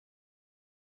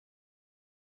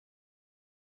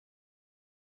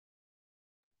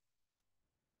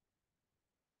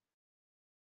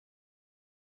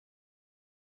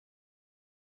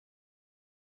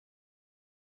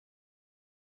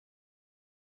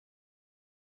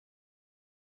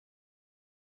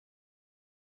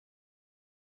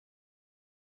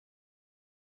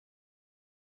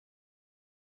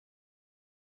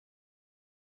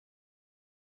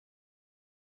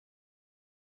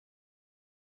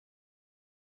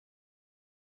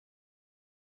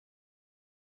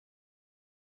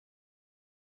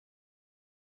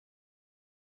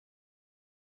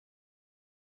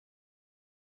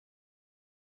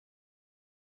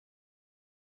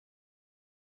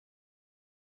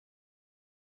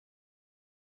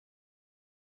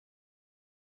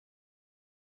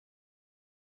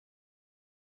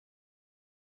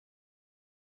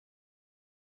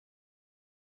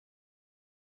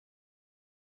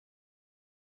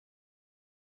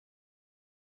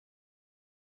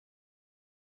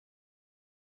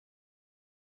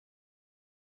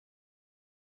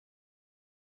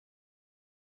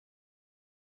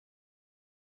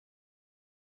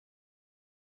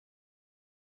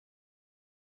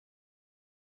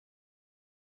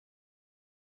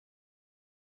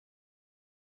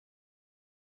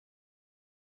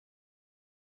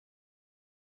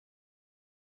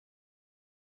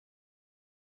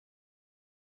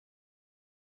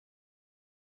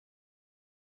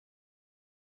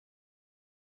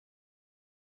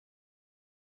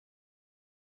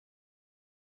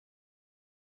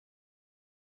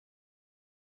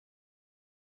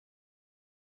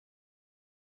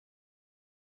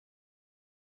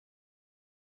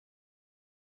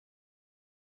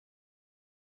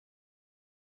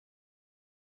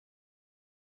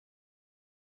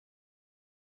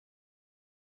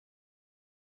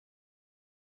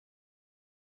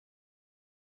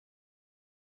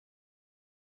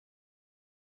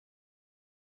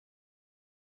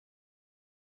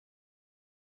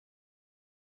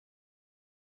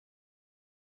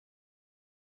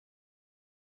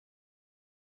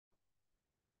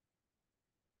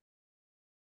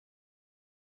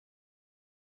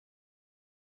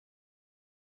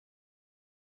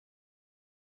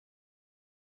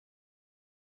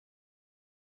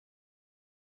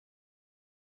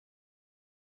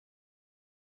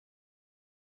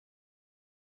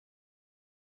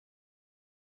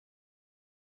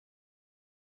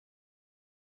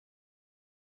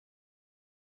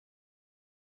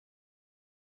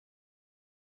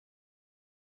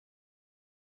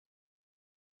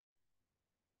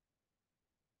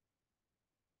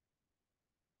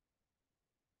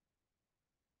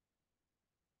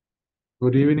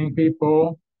Good evening,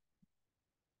 people.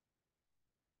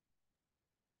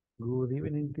 Good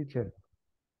evening, teacher.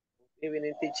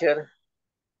 Evening, teacher.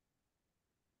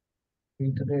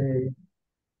 Today,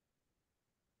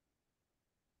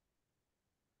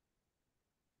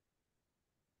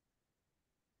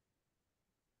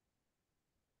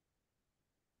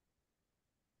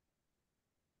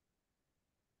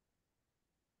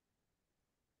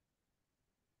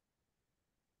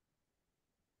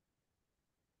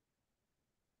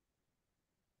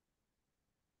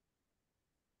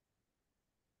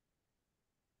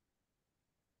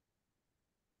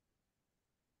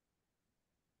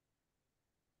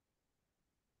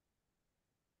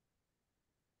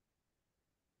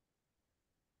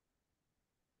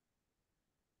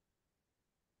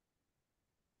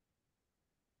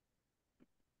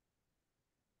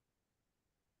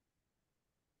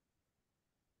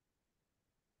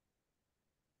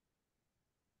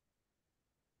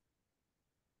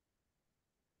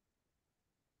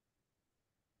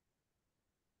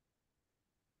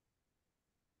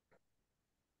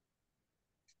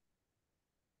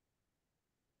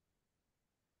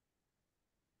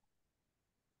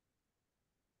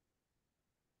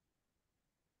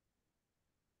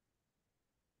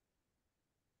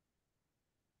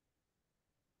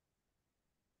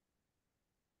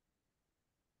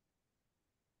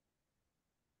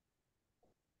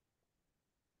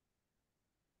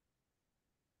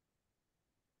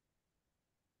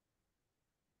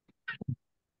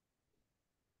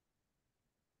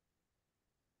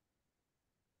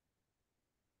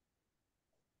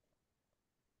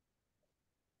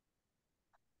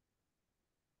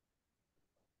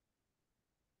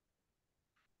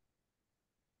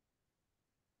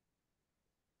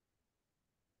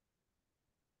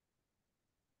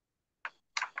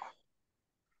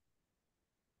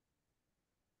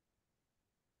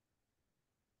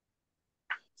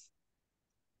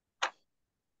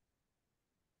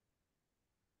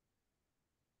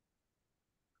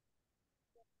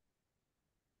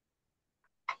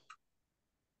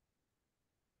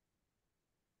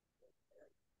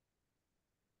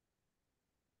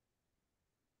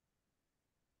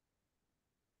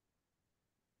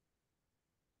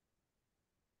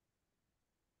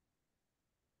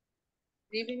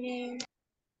 Good evening.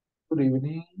 good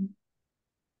evening.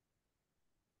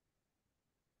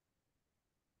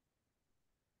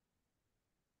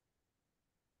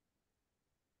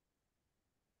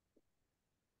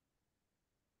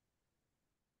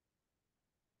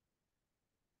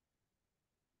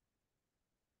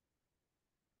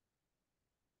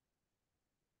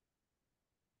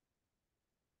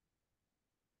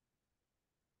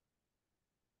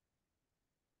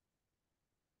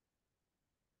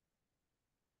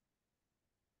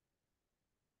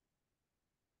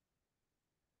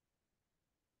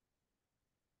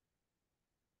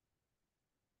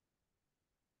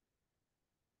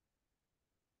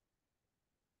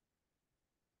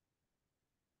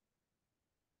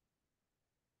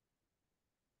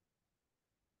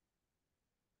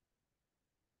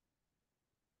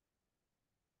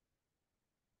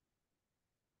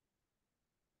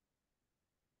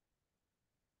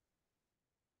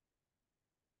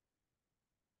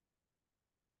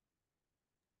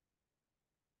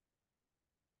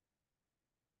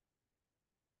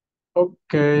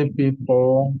 Okay,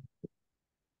 people.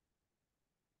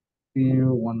 See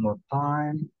you one more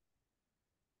time.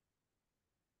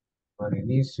 Para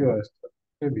inicio a esta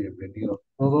clase, bienvenidos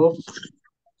todos.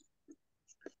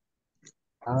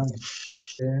 Ah,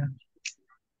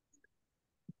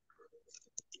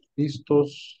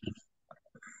 listos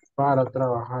para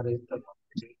trabajar esta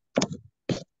noche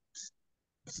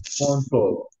con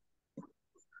todo.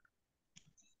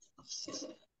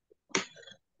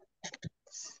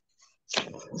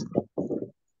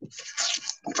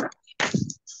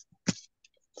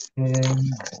 A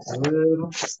ver.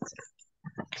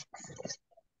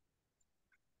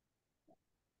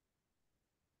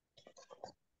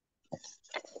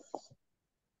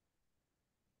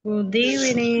 Good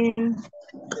evening.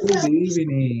 Good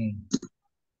evening.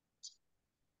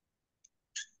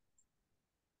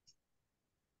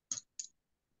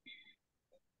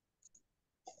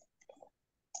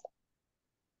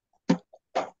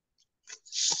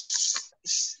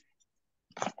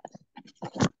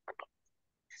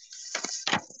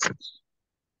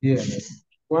 Bien,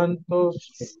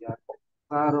 ¿cuántos que ya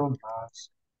comenzaron?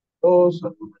 Más dos,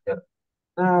 algunos ya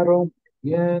terminaron.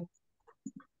 Bien,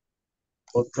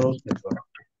 otros que no han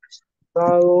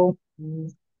comenzado.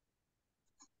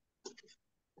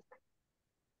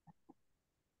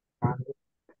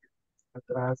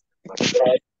 Atrás.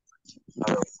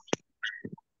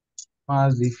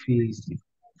 más difícil.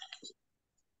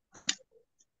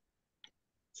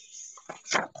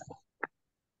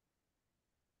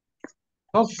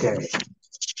 Ok.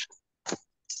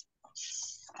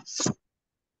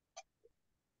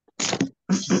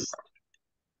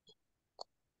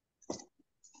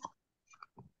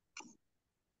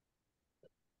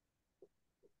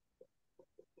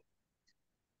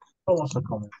 Vamos a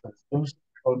comenzar entonces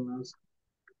con las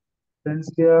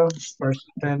sentencias,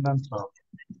 present and perfect.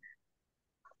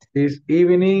 This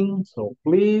evening, so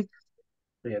please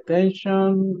pay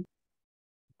attention,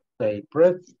 stay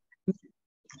present,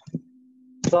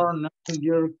 turn on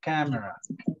your camera,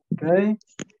 okay?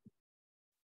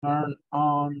 Turn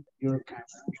on your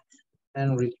camera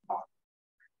and respond.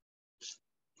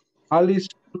 Alice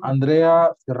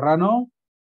Andrea Serrano,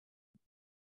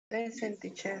 Present,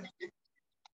 teacher.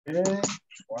 okay,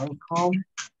 welcome.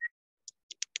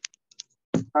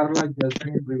 Carla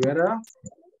Yasmin Rivera,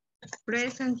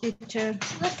 Present, teacher.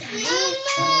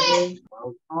 okay,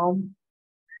 welcome.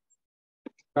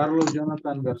 Carlos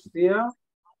Jonathan Garcia,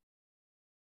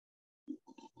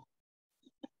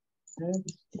 okay.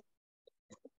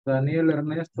 Daniel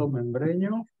Ernesto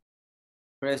Membreño,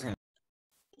 Present.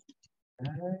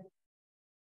 okay.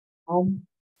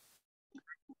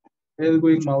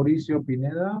 Edwin Mauricio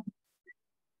Pineda,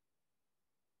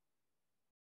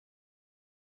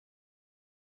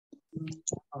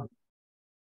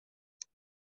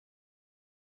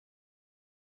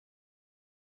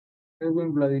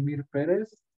 Edwin Vladimir Pérez,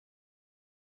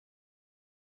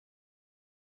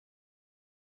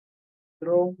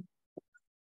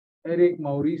 Eric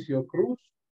Mauricio Cruz,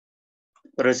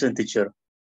 Present, teacher.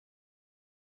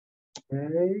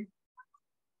 okay.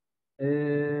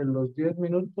 Los 10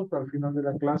 minutos al final de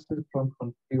la clase son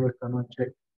contigo esta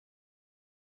noche.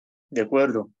 De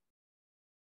acuerdo.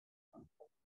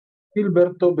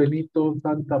 Gilberto Benito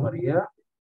Santa María,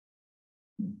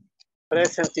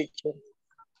 Present, teacher.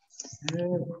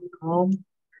 welcome.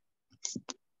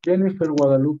 Jennifer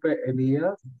Guadalupe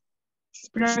Elías,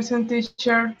 Present,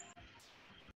 teacher.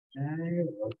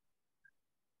 welcome.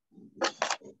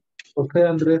 José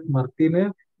Andrés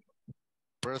Martínez,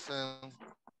 Present.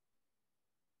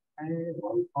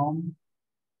 welcome.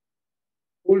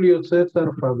 Julio César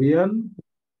Fabián,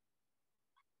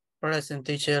 Present,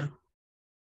 teacher.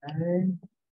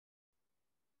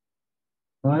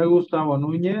 Noé Gustavo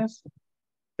Núñez,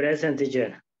 Present,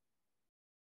 teacher.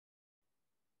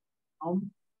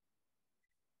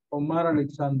 Omar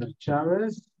Alexander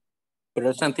Chávez,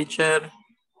 Present, teacher.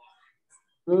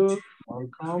 good,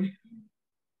 welcome.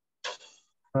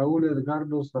 Raúl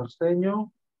Edgardo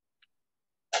Sarceño,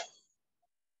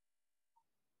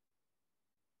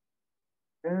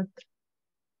 good.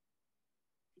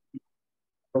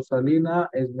 Rosalina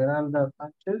Esmeralda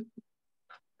Sánchez,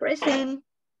 Present.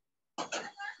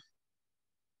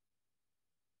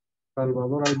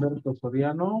 Salvador Alberto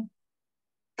Soriano,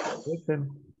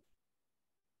 Present.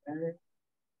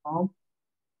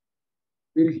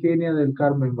 Virginia del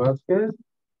Carmen Vázquez,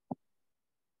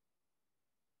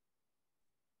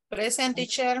 Present,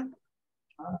 teacher.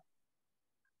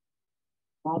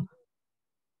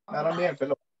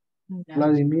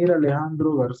 Vladimir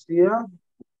Alejandro García,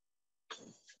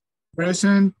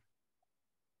 Present.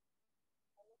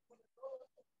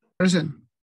 Present.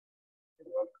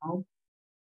 welcome.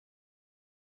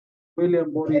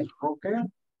 William Boris Roque,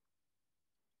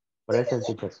 Present,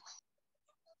 teacher.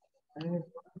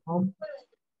 welcome.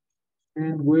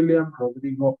 And William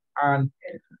Rodrigo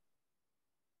Ángel.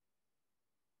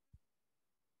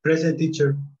 Present,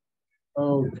 teacher.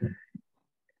 Okay.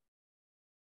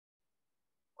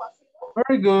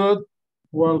 Very good.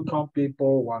 Welcome,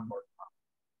 people, one more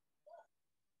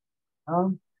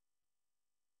time.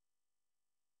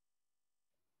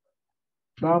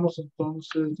 Vamos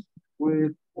entonces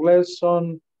with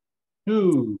lesson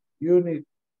 2, unit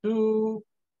 2,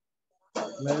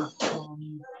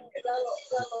 lesson.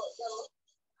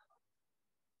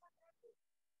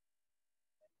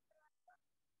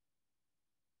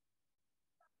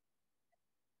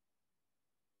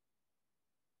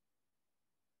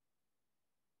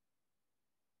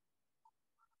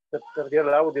 Se perdió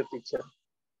el audio, teacher.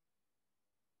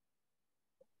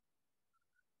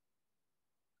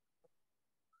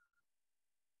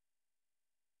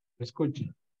 ¿Me escucha?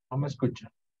 ¿No me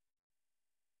escucha?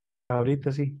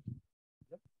 Ahorita sí.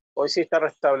 Hoy sí está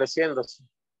restableciéndose.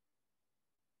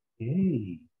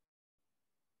 Hey.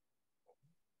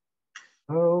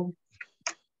 Oh.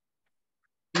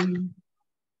 Sí.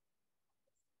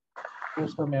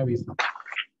 Justo me avisa.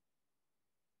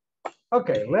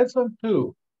 Okay, lesson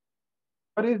 2.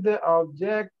 What is the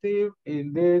objective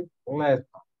in this lesson?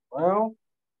 Well,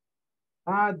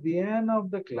 At the end of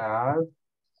the class,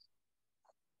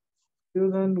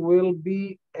 student will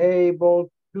be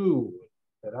able to,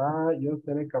 yo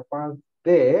seré capaz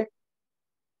de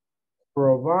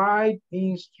provide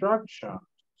instructions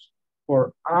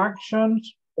for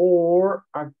actions or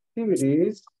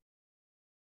activities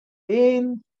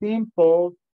in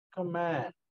simple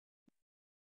command.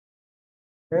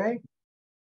 Okay?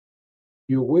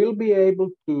 You will be able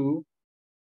to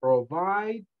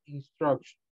provide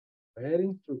instructions,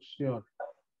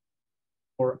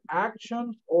 for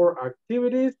actions or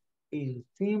activities in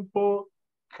simple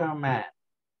command.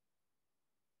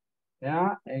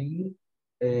 ¿Ya?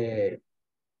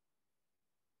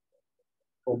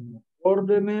 Como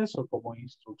órdenes o como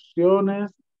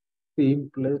instrucciones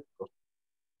simples.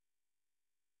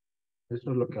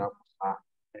 Eso es lo que vamos a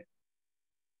hacer.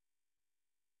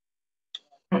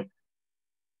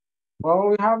 Well,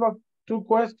 we have two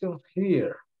questions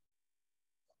here.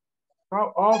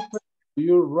 How often do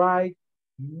you write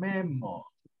memos?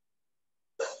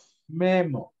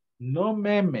 Memo, no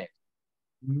meme,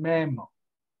 memo.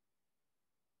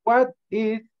 What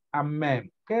is a memo?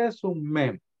 ¿Qué es un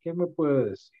memo? ¿Qué me puede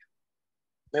decir?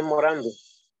 Memorando.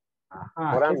 Ajá,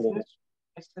 Memorando. ¿qué es eso?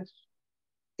 ¿Qué es eso?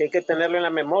 Que hay que tenerlo en la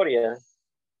memoria.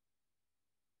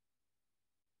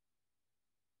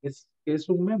 ¿Qué es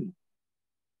un memo?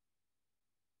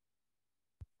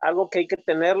 Algo que hay que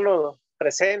tenerlo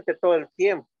presente todo el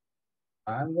tiempo.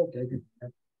 Algo que hay que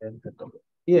tener presente todo el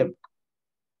tiempo.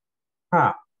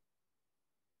 Ah,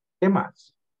 ¿qué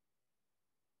más?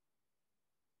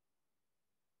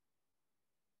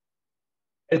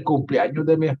 ¿El cumpleaños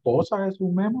de mi esposa es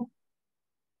un memo?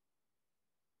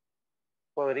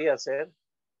 Podría ser.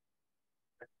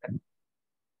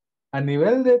 A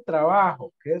nivel de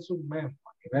trabajo, ¿qué es un memo?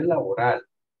 A nivel laboral,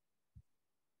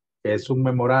 ¿qué es un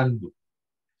memorándum?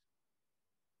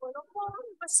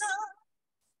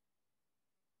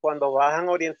 Cuando bajan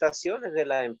orientaciones de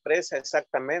la empresa,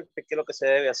 exactamente qué es lo que se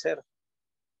debe hacer.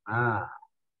 Ah,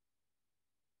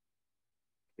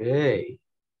 ok.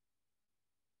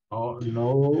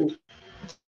 No,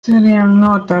 Serían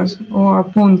notas o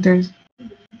apuntes.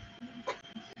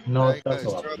 Like notas a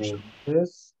o instruction.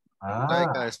 apuntes.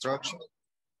 Like Ah, a instruction.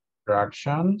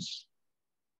 instructions.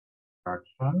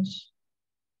 Instructions.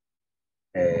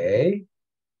 Ok.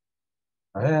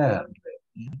 A ver.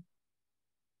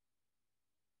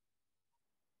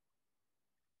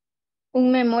 Un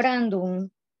memorándum.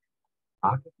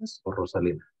 Ah, ¿qué es eso,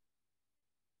 Rosalina?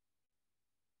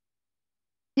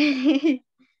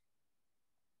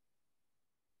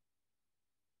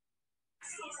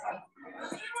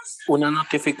 Una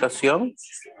notificación.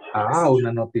 Ah,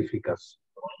 una notificación.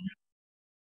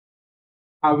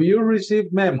 Have you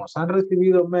received memos? ¿Han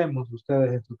recibido memos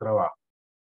ustedes en su trabajo?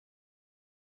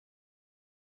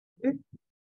 ¿Sí?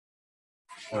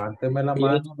 Levánteme la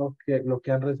mano los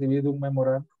que han recibido un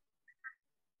memorándum.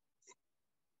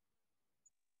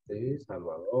 Sí,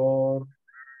 Salvador,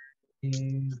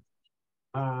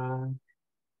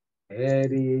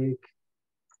 Eric.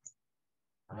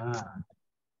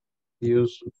 Y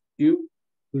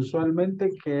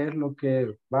usualmente, ¿qué es lo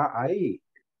que va ahí?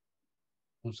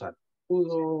 Un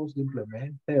saludo,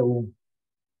 simplemente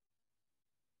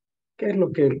 ¿qué es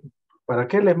lo que, para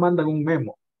qué les mandan un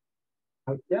memo?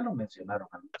 Ya lo mencionaron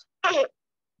antes.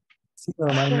 Sí,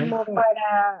 normalmente. Como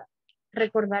para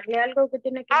recordarle algo que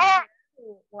tiene que hacer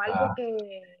o algo Ah,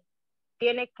 que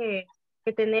tiene que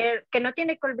tener, que no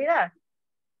tiene que olvidar.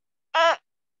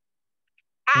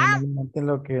 Normalmente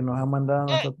lo que nos han mandado a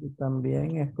nosotros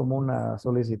también es como una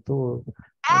solicitud,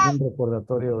 algún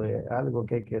recordatorio de algo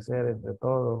que hay que hacer entre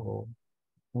todos o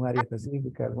un área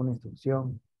específica, alguna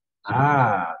instrucción.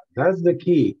 that's the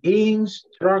key.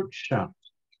 Instructions.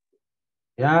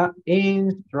 Yeah,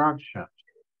 instructions.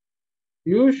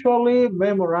 Usually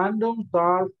memorandums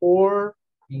are for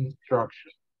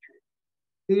instructions.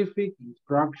 Specific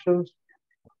instructions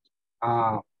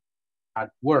at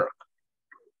work.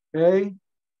 Okay.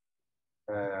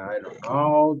 I don't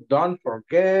know. Don't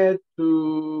forget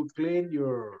to clean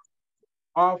your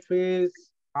office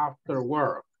after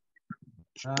work.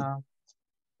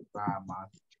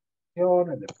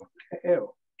 Reclamaciones de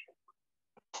bloqueo.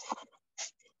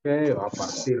 Okay, a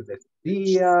partir de este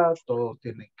día, todos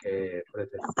tienen que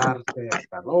presentarse a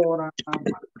tal hora.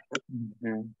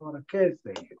 ¿Qué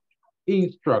sé yo?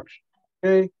 Instruction.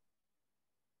 Okay.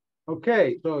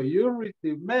 Okay, so you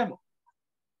receive memo.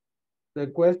 The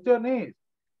question is,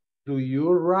 do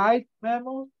you write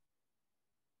memos?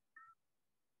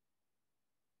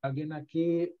 ¿Alguien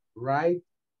aquí write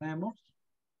memos?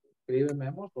 ¿Escribe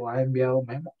memos o ha enviado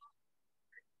memos?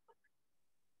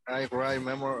 I write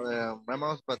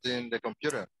memos, but in the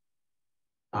computer.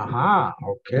 Aha,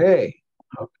 okay,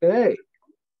 okay.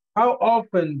 How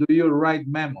often do you write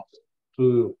memos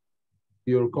to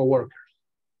your coworkers?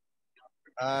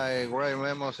 I write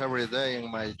memos every day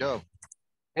in my job.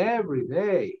 Every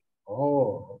day.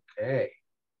 Oh, okay.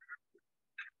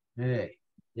 Hey,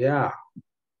 yeah.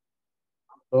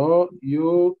 So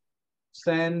you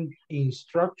send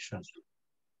instructions,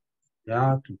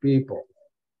 yeah, to people,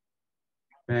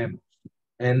 memos.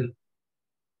 And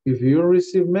if you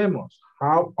receive memos,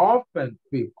 how often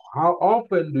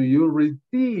do you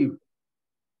receive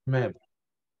memos?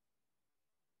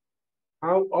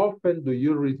 How often do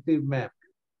you receive memos?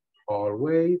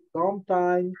 Always,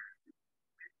 sometimes,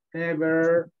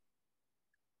 never,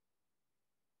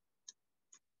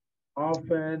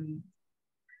 often.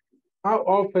 How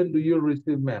often do you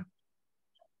receive memos?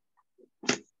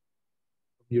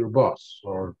 Your boss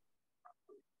or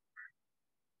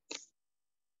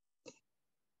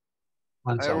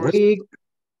once I a receive week?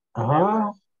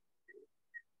 Uh-huh.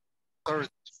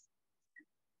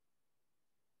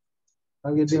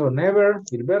 Alguien dijo never,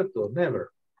 Gilberto,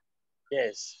 never.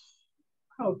 Yes.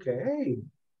 Okay.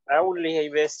 Only hay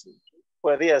veces.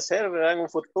 Podría ser, ¿verdad? En un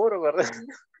futuro, ¿verdad?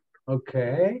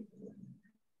 Okay.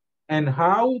 And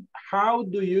how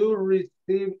do you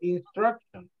receive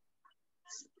instruction?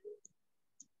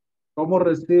 ¿Cómo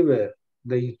recibe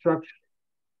the instruction?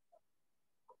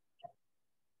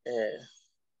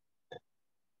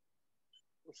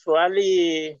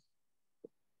 Usually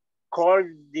call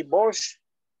the boss.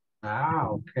 Ah,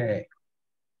 okay.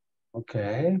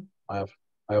 Okay. A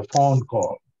phone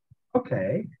call.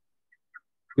 Okay.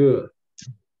 Good.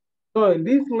 So in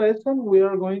this lesson, we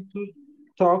are going to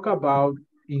talk about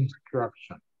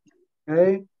instruction.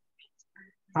 Okay.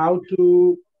 How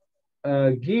to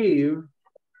give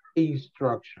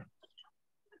instruction.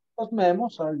 Those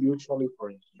memos are usually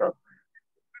for instruction.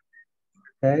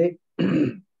 Okay.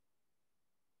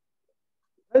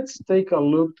 Let's take a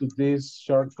look to this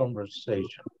short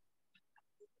conversation.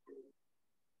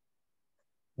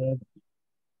 Let's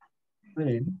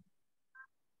see.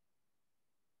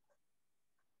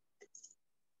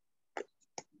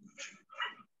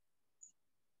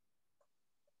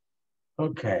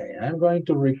 Okay, I'm going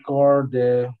to record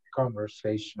the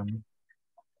conversation.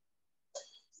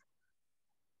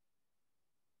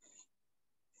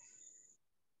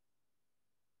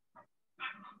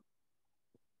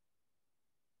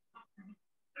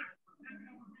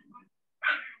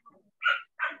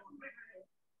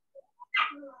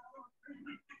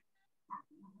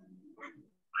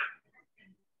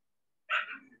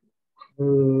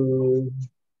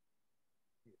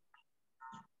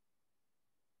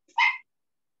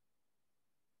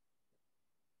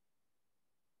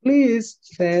 Please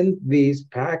send this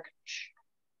package.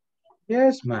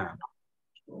 Yes, ma'am.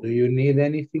 Do you need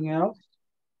anything else?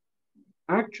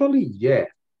 Actually,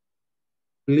 yes.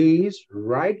 Please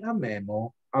write a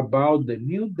memo about the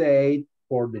new date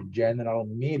for the general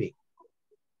meeting.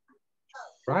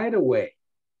 Right away.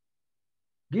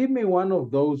 Give me one of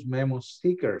those memo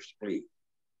stickers, please.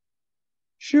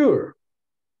 Sure.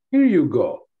 Here you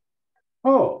go.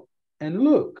 Oh, and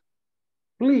look.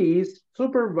 Please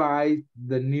supervise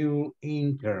the new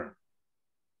intern.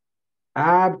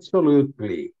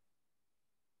 Absolutely.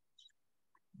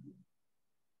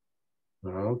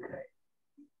 Okay.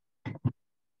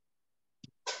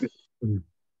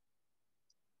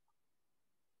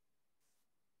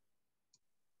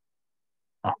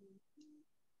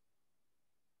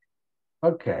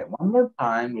 Okay, one more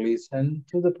time, listen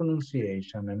to the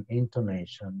pronunciation and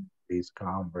intonation of this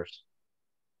conversation.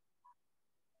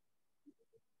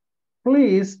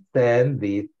 Please send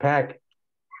this package.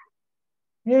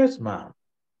 Yes, ma'am.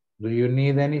 Do you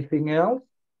need anything else?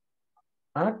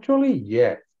 Actually,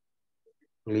 yes.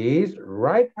 Please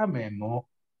write a memo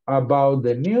about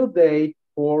the new date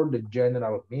for the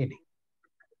general meeting.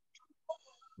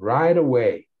 Right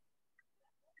away.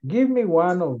 Give me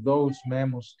one of those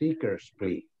memo stickers,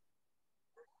 please.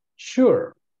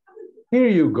 Sure. Here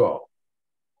you go.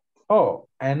 Oh,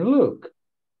 and look.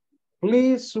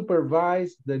 Please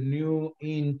supervise the new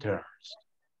interns.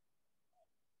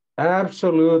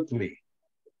 Absolutely.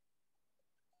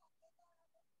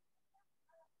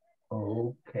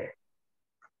 Okay.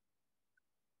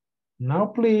 Now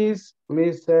please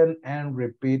listen and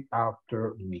repeat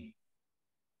after me.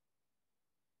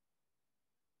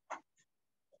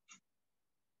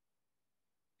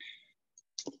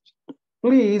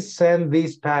 Please send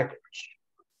this package.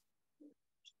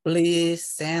 Please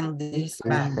send this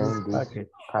Package.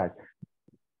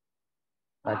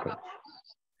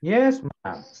 Yes,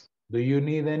 ma'am. Do you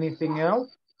need anything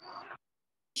else?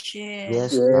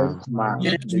 Yes, Yes, ma'am. ma'am.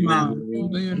 Yes, ma'am.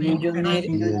 Do you need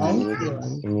anything Do you else?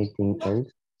 need anything else?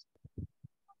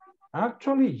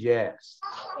 Actually, yes.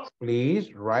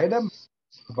 Please write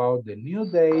about the new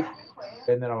date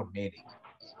general meeting.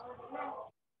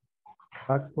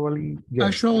 Actually, yes.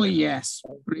 Actually, yes.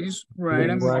 Please write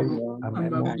a Please write memo a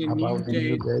memo about the new about the new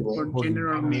date date for for the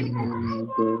general meeting.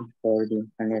 For the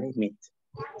general meeting.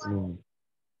 Mm.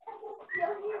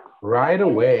 Right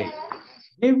away.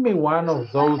 Give me one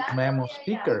of those memo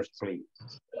stickers, please.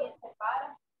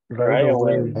 Right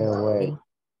away. By the way,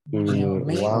 give me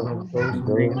one Of those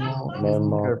those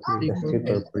memo sticker,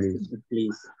 sticker, please.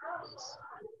 Please.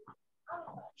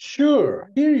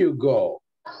 Sure, here you go.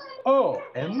 Oh,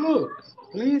 and look,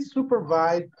 please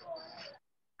supervise.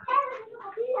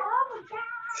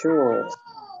 Sure.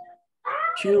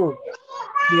 Sure.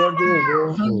 Here you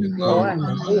go. How you Oh, go and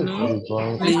and look. look, You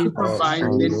go please supervise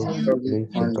and the look. new Please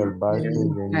supervise the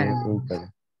new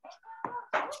intern.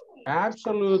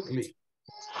 Absolutely.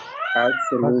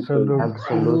 Absolutely.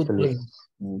 Absolutely.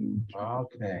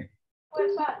 Okay.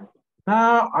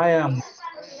 Now I am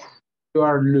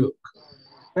your look.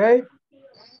 Okay.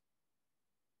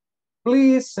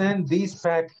 Please send this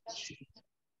package.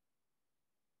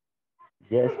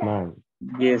 Yes, ma'am.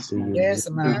 Yes, Do you yes,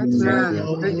 need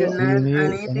Do you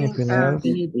need anything else?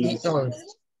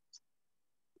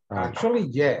 Actually,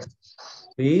 yes.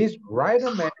 Please write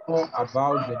a memo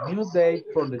about the new date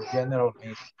for the general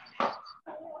meeting.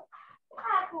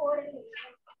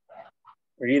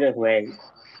 Read away.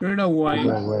 right away.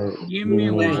 By the way, Give me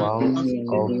one of of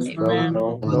those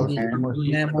memo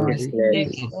Those stickers,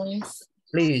 stickers,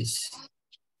 please.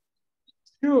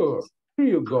 Sure, here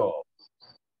you go.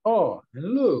 Oh, and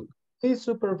look, please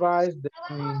supervise the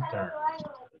new intern.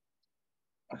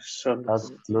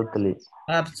 Absolutely.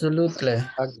 Absolutely.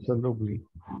 Absolutely.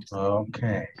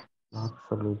 Okay.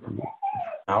 Absolutely.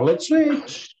 Now let's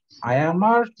switch. I am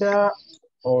Marcia,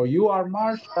 or you are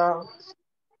Marcia,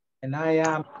 and I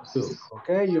am Luke.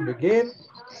 Okay, you begin.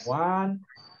 1,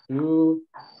 2,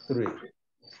 3.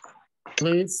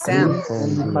 Please send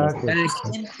the package.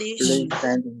 Please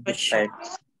send the package.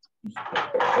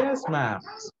 Yes, ma'am.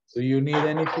 Do you need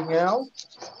anything else?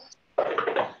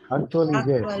 Actually,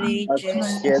 yes.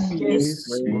 Yes, Please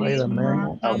write a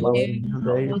memo about the new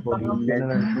date for the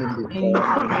general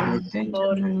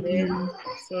meeting.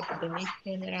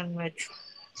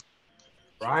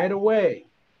 Right away.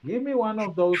 Give me one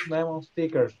of those memo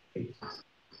stickers, please.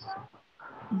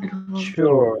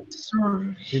 Sure.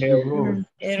 Here you go.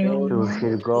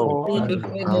 Here you go.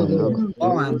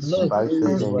 Oh, And look. Back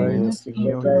to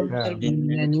the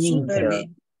new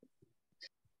intern.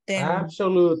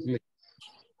 Absolutely.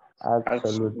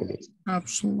 Absolutely.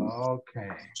 Absolutely. Okay.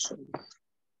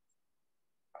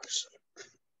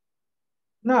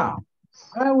 Now,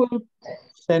 I will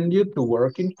send you to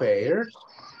work in pairs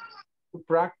to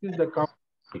practice the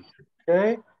conversation,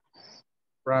 okay?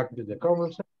 Practice the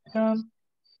conversation.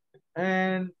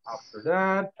 And after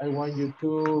that, I want you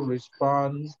to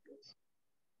respond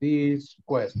these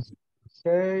questions,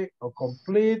 okay? Or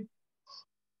complete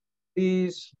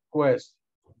these questions.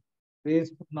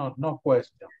 This, no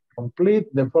question. Complete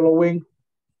the following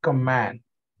command.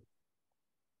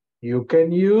 You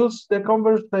can use the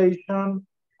conversation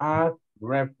as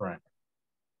reference.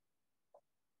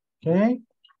 Okay?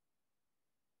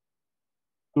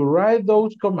 To write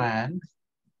those commands,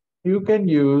 you can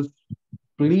use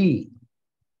please.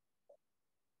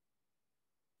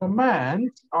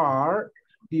 Commands are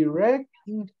direct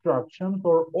instructions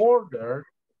or orders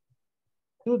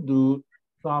to do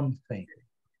something.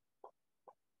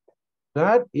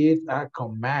 That is a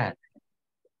command.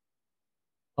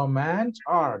 Commands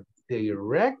are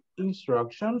direct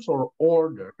instructions or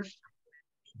orders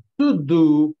to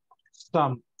do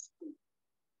something.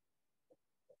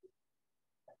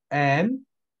 And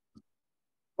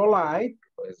polite,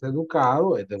 es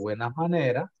educado, es de buena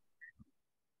manera,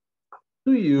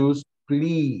 to use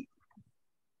please,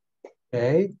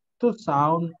 okay, to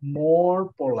sound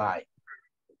more polite.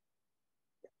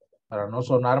 Para no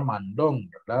sonar mandón,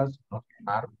 ¿verdad? Sino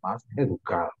sonar más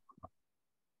educado.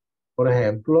 Por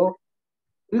ejemplo,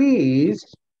 please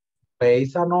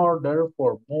place an order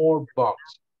for more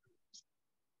boxes.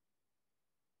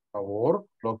 Por favor,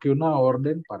 coloque una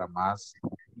orden para más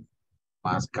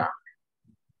caja.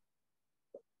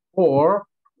 Or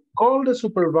call the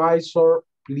supervisor,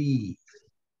 please.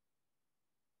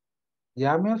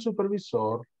 Llame al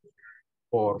supervisor,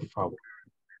 por favor.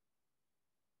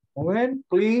 Como ven,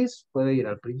 please puede ir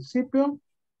al principio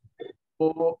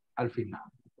o al final.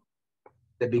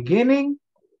 The beginning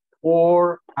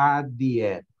or at the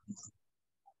end.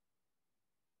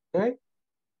 Okay?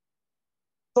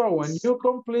 So when you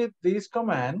complete these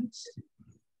commands,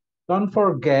 don't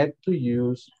forget to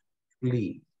use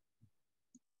please.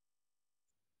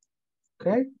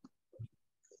 Okay?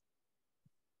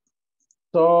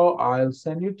 So I'll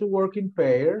send you to work in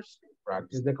pairs,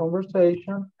 practice the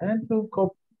conversation, and to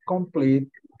complete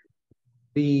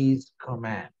these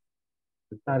commands.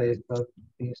 Usar estas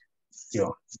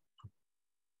instrucciones.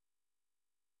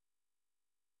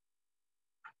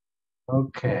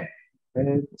 Okay,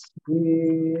 let's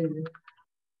see.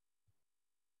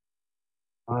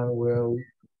 I will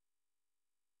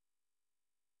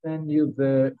send you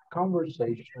the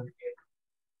conversation.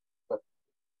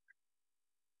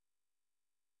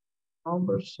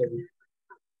 Conversation.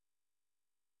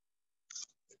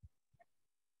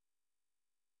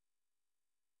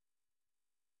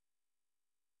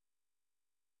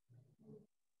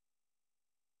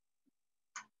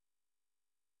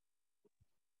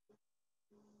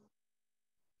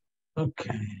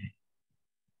 Okay.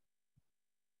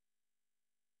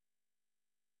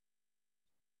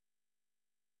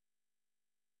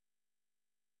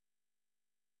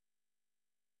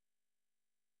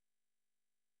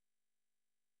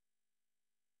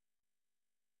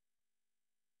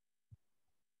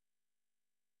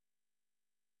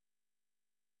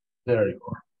 There you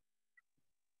are.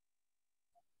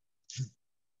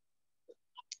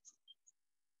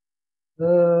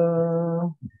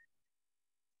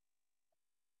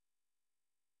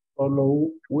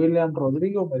 Solo William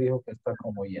Rodrigo me dijo que está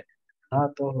como lleno.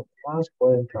 Ah, todos los demás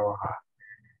pueden trabajar.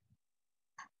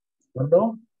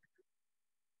 ¿Perdón?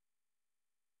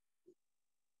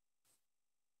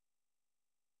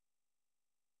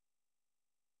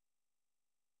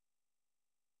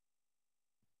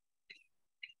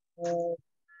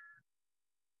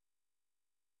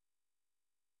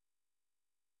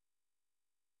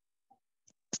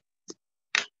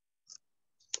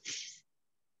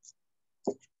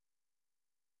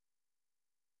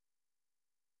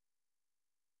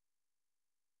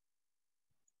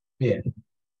 Bien.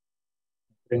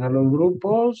 Tengan los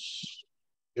grupos.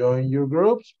 Join your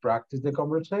groups, practice the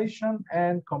conversation,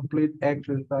 and complete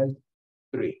exercise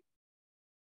 3.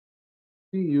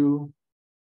 See you.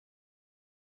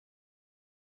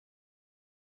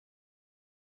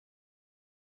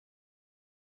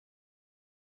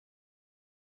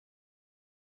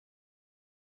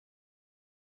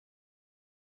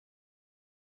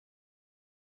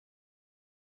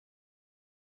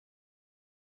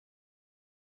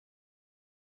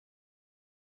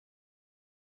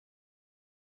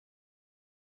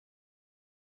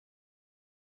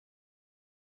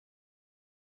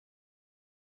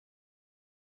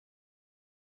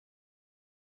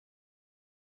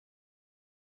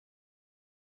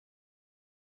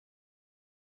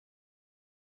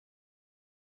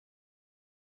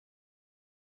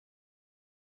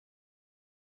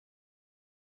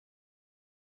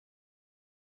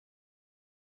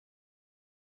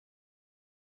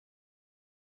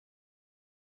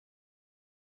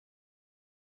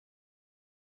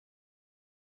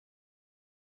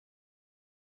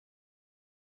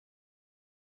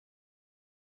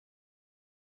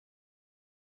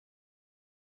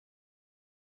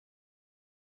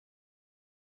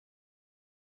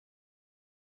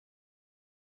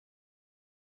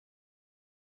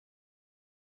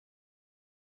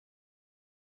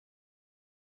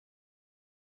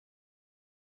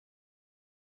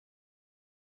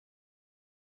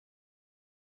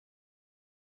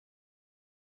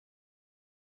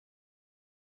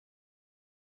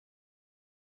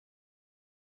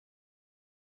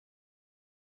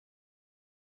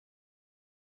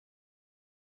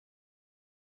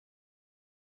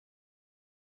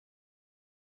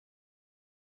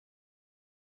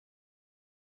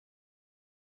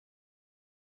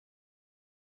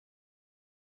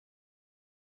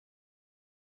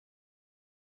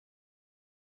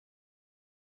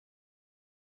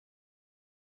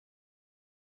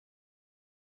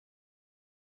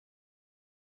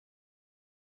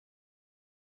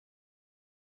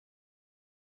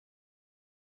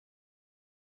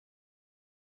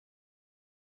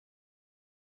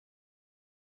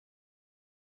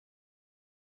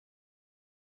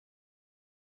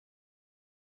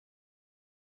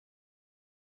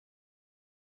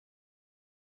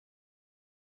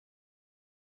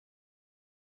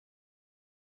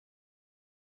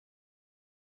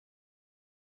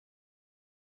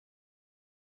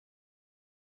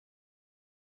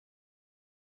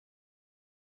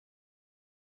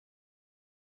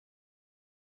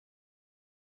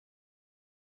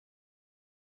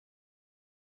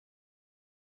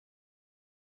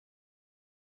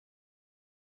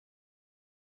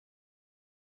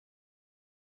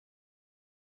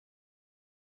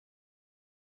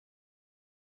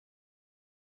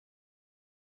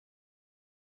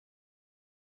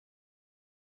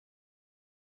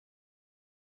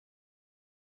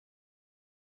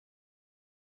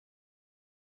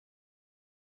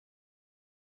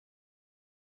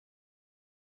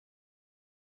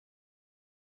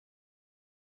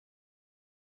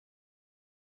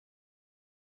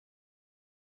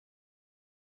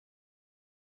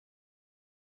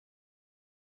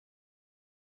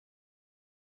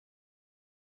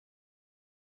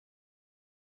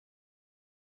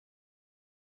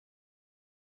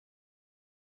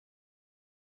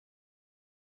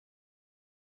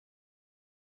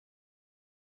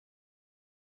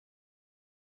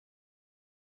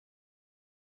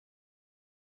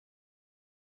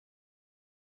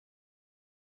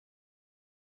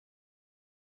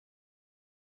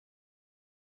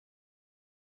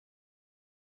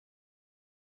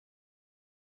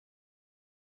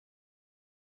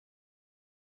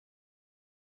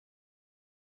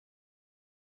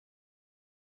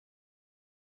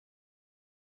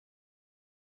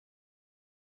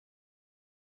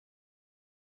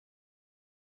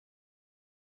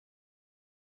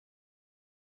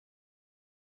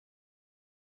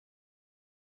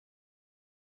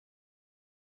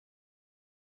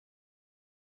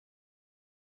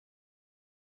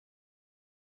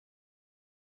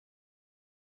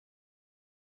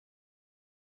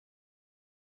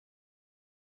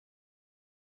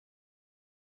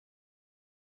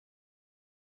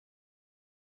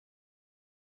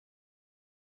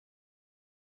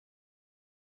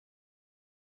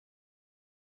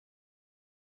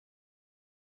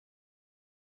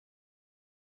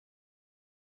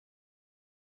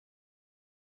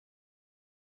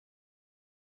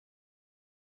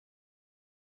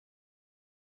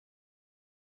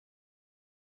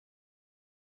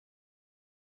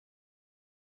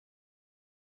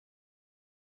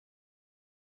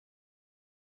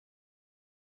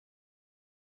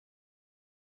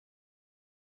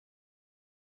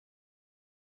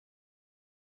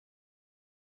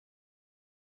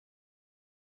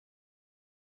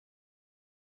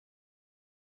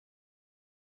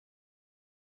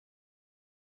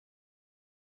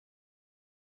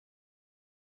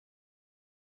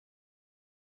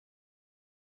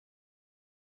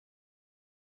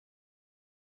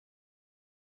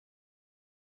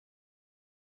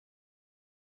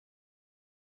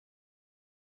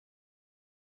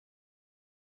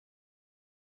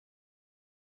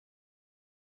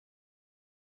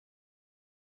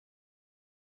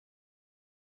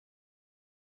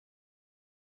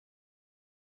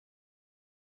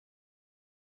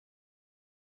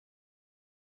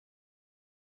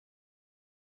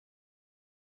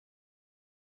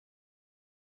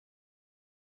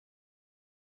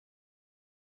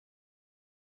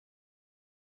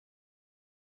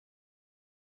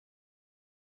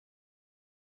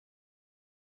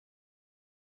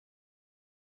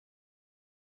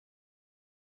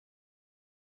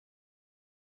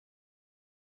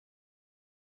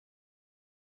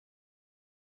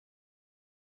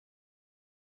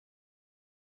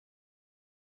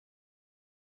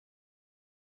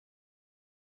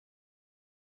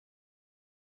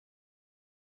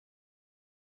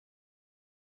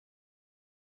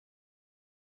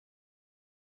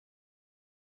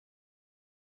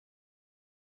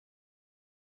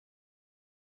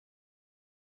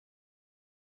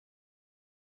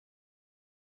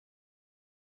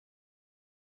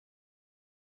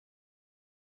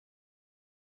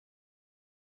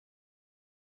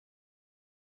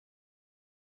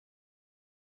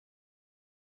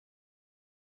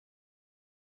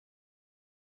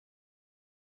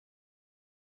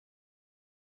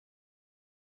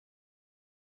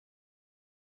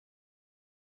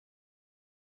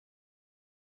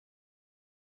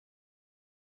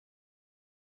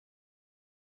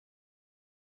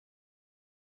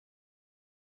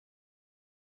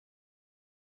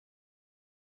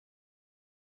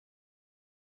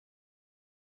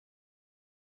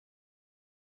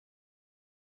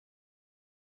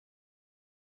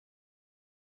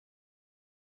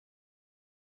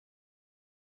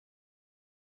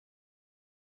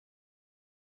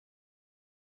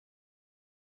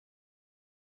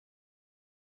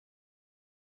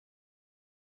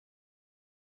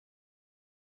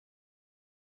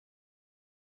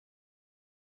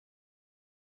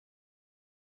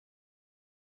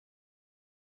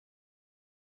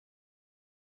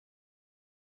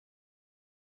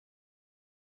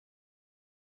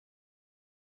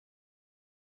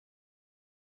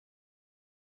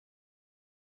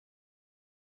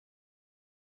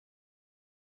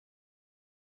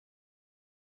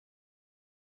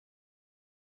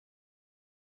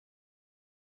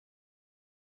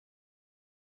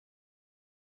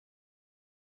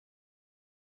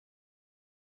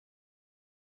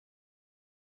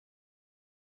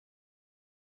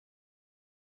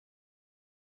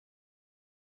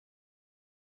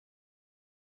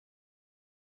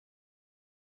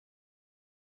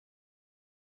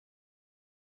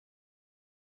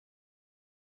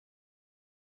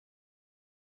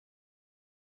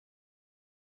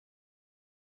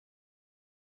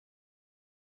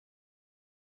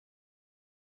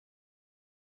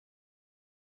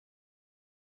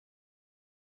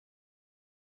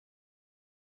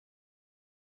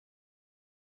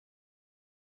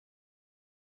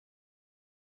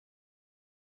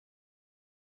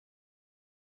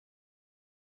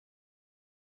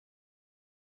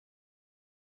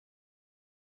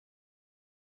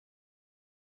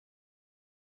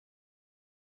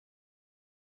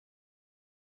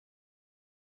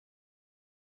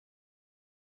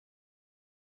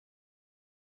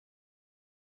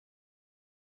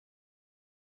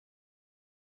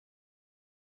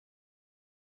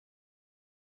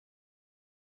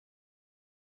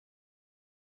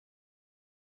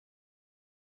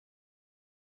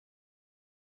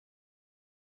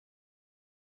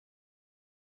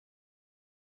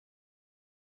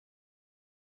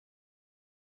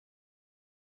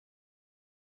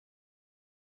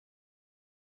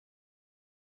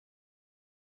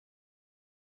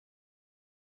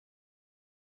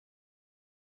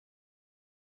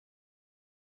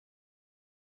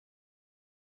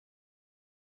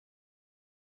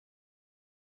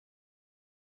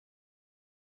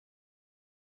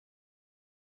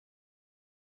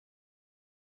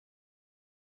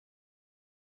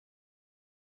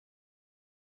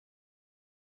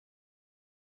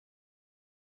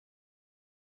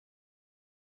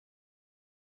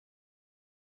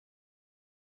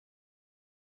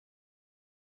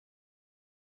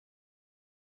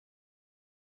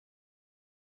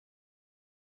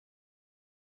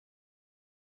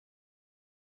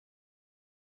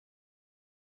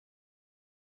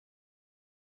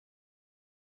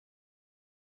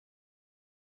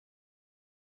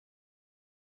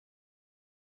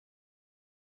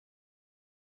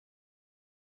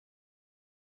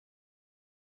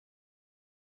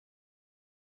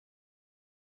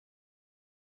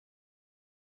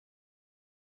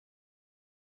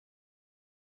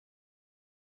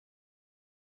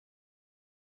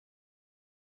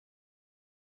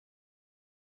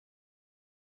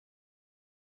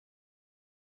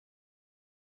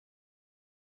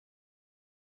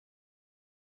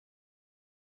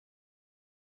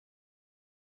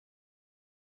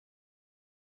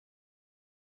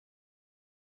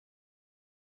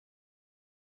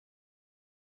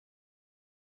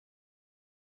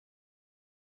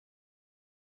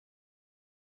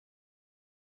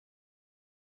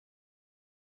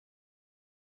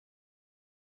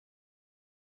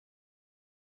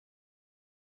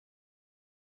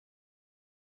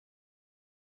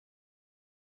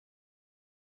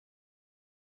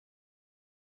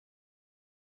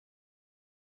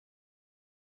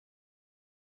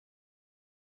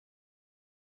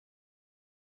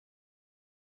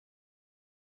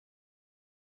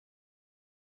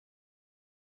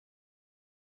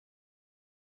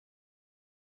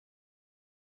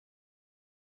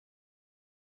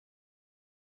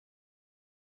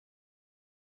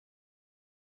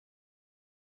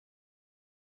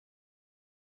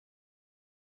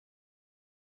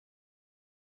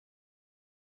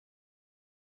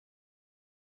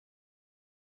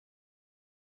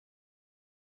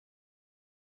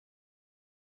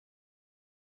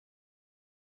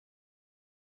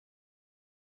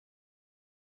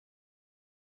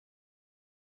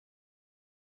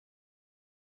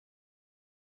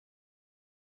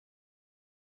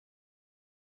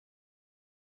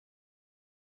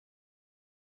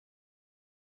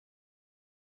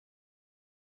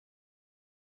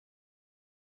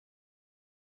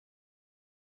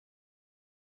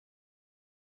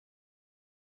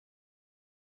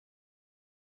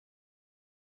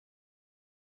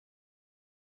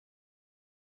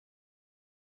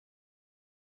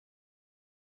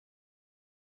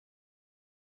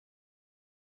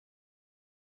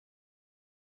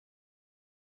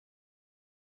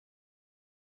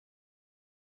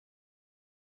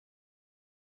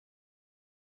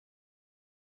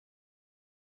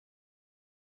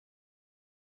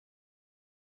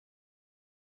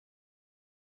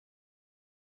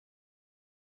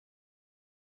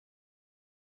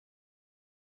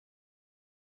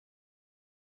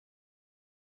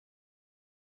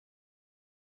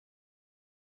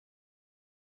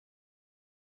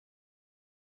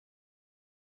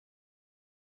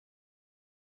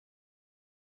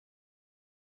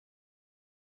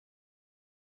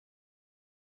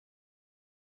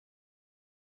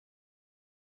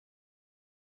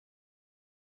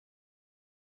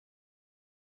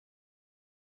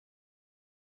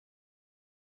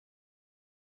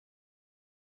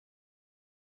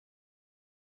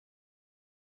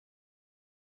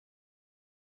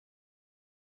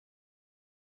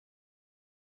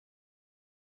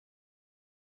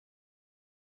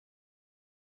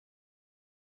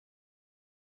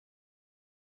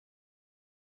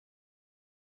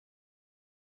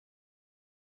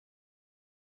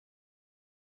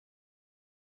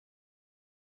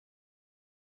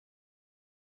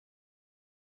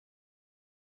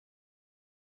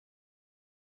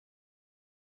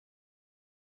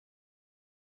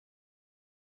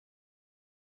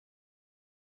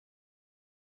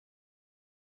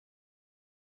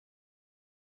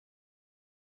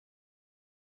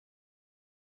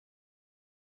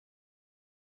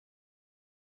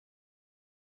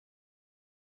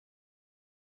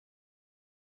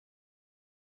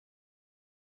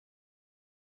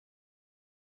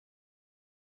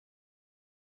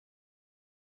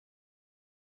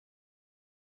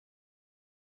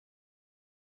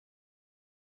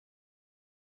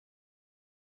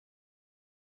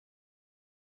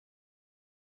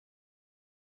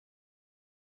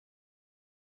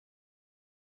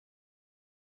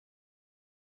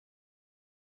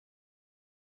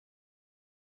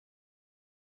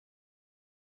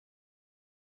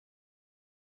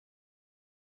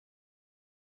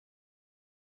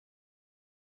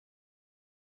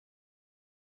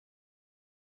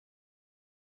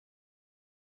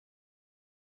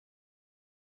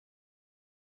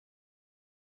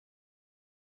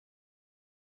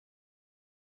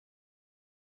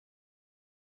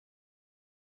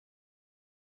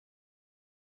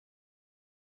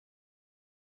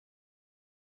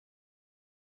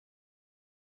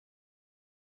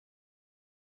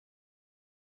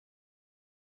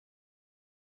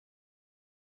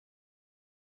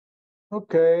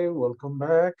 Okay, welcome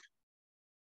back.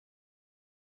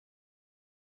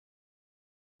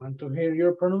 Want to hear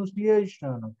your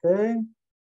pronunciation, okay?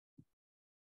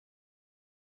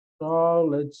 So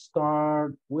let's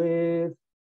start with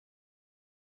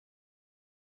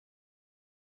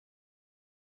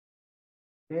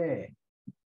okay.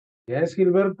 Yes,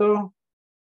 Gilberto?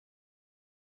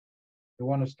 You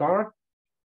want to start?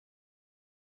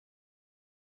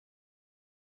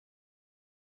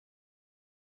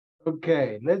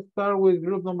 Okay, let's start with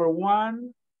group number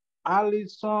 1,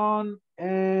 Allison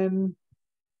and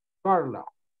Carla.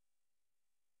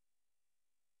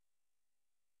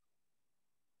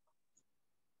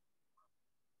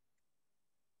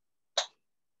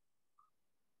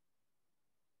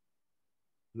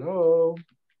 Hello,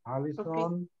 Allison,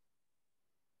 Okay.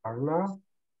 Carla.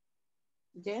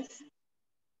 Yes.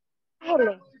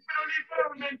 Hello.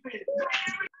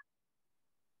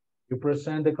 You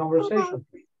present the conversation,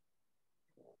 please.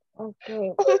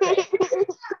 Okay.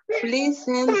 Please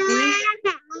send this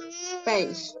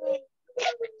page.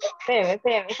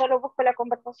 Espérame, solo busco la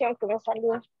conversación que me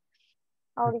salió.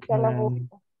 Ahorita la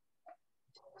busco.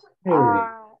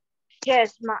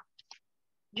 Yes,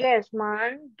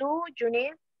 ma'am. Do you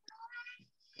need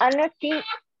anything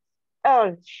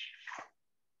else?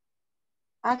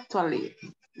 Actually,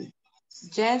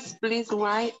 yes, please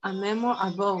write a memo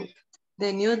about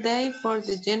the new day for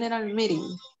the general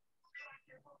meeting.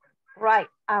 Right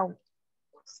out.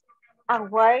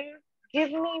 And while give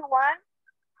me one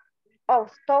of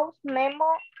those memo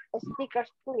stickers,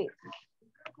 please.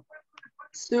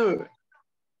 Sure.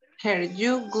 Here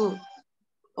you go.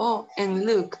 Oh, and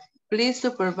look, please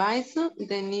supervise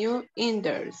the new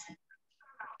interns.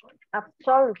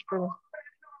 Absolutely.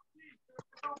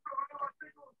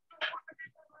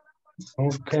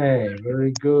 Okay,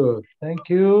 very good. Thank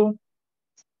you.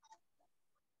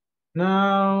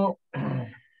 Now,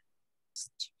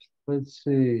 let's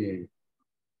see.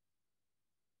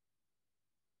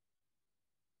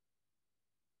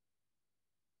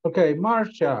 Okay,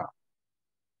 Marcia.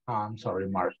 Oh, I'm sorry,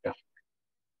 Marcia.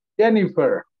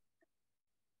 Jennifer.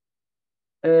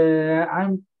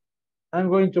 I'm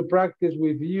going to practice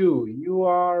with you. You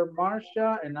are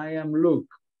Marcia and I am Luke.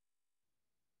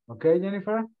 Okay,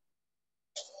 Jennifer?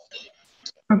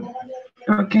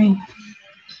 Okay.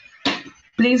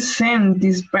 Please send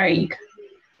this break.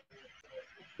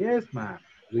 Yes, ma'am.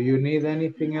 Do you need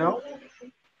anything else?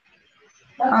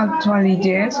 Actually,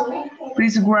 yes.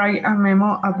 Please write a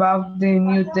memo about the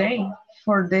new day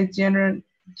for the general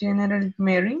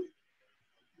meeting.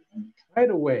 Right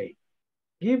away.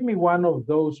 Give me one of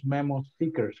those memo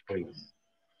stickers, please.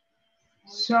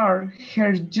 Sure,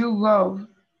 here you go.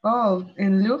 Oh,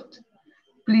 and look,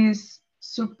 please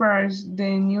surprise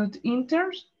the new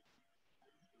interns.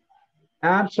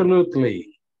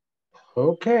 Absolutely.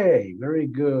 Okay, very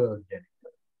good,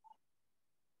 Jennifer.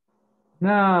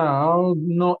 Now,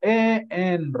 Noé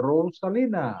and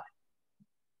Rosalina.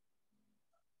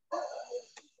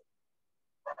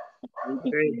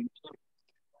 Okay.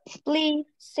 Please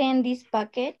send this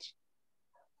package.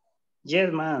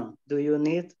 Yes, ma'am. Do you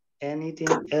need anything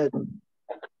else?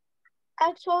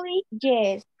 Actually,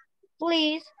 yes.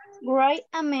 Please write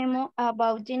a memo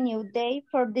about the new day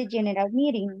for the general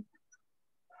meeting.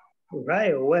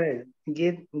 Right away.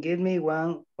 Give me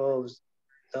one of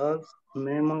those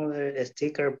memo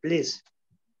sticker, please.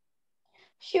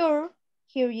 Sure,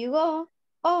 here you go.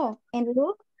 Oh, and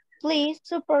look, please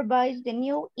supervise the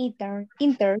new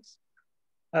interns.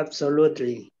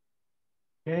 Absolutely.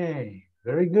 Okay,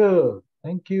 very good.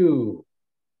 Thank you.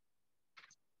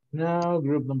 Now,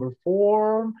 group number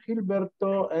 4,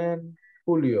 Gilberto and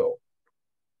Julio.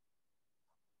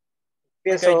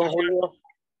 Empiezo, okay, Julio.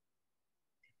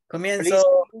 Comienzo.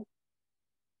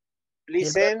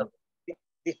 Please send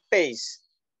the space.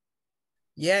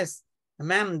 Yes,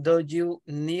 ma'am, do you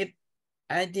need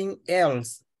anything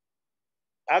else?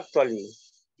 Actually,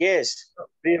 yes.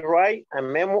 Please write a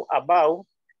memo about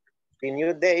the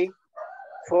new day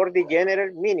for the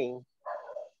general meeting.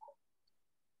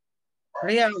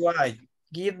 Real right.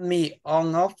 Give me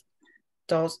one of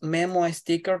those memo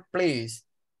stickers, please.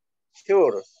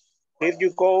 Sure. Here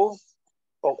you go.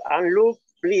 Oh, and look,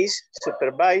 please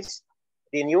supervise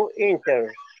the new intern.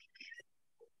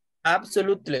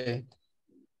 Absolutely.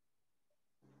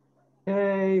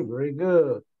 Okay, very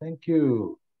good. Thank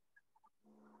you.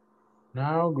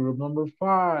 Now, group number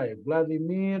 5,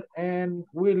 Vladimir and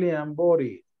William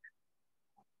Boris.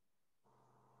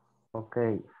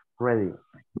 Okay, ready.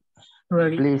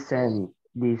 Ready. Please send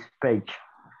this page.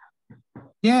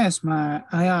 Yes, I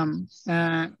am.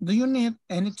 Do you need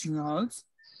anything else?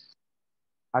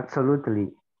 Absolutely.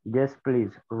 Yes,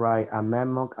 please write a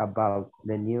memo about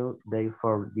the new day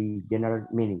for the general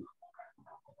meeting.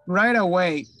 Right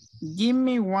away. Give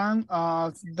me one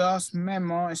of those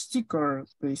memo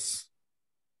stickers, please.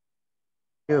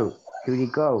 Sure, here you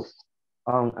go.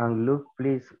 On and look,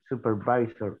 please,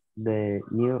 supervisor, the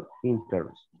new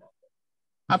interns.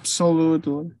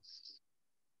 Absolutely.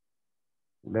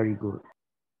 Very good.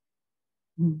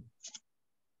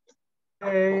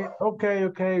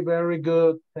 Okay, very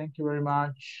good. Thank you very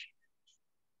much.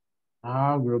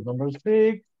 Now, group number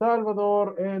 6,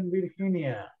 Salvador and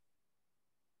Virginia.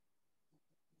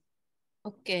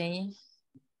 Okay.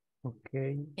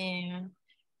 Okay.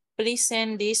 Please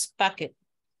send this packet.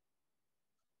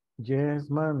 Yes,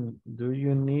 ma'am. Do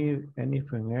you need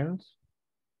anything else?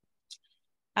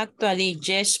 Actually,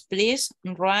 yes, please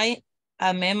write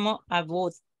a memo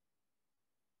about.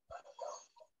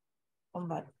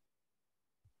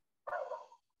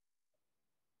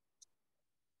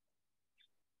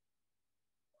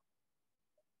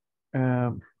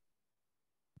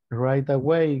 Right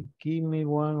away, give me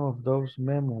one of those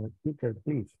memo stickers,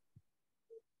 please.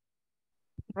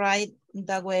 Right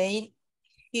the way,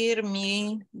 hear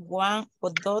me one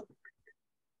of those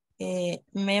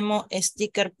memo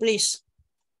sticker, please.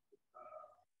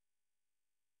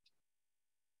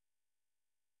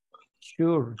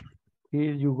 Sure,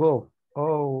 here you go.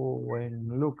 Oh,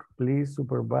 and look, please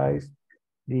supervise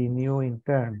the new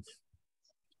interns.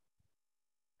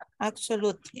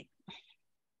 Absolutely.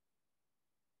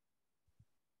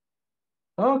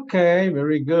 Okay,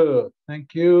 very good.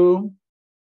 Thank you.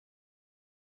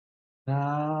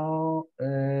 Now,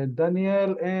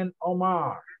 Daniel and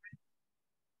Omar.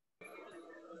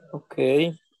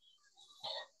 Okay.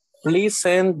 Please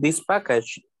send this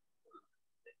package.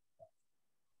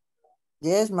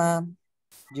 Yes, ma'am.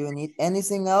 Do you need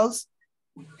anything else?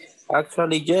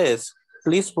 Actually, yes.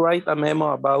 Please write a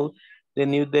memo about the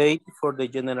new date for the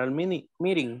general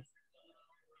meeting.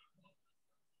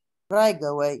 Right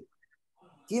away.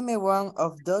 Give me one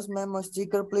of those memo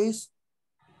stickers, please.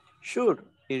 Sure,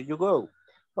 here you go.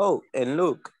 Oh, and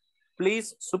look,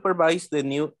 please supervise the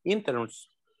new interns.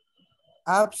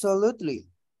 Absolutely.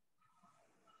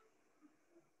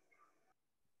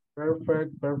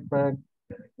 Perfect.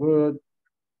 Good.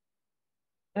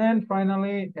 And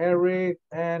finally, Eric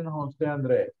and Jose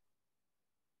Andres.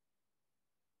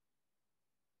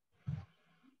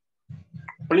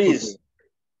 Please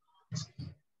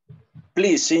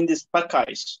in this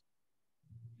package.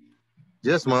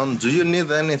 Yes, ma'am. Do you need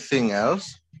anything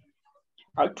else?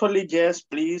 Actually, yes,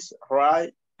 please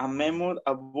write a memo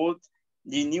about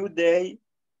the new day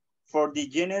for the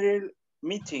general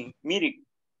meeting.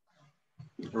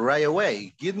 Right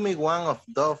away. Give me one of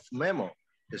those memo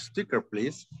sticker,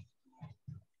 please.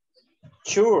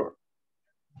 Sure.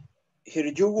 Here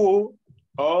you go.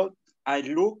 Oh, I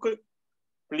look,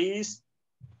 please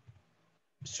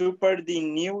super the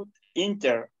new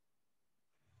intern.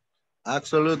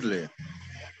 Absolutely.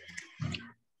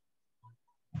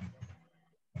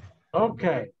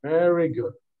 Okay, very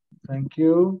good. Thank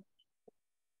you.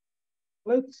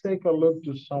 Let's take a look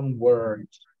to some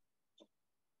words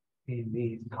in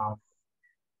these concepts.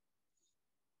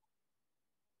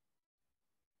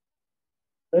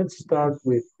 Let's start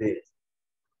with this.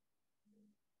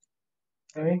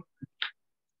 Okay.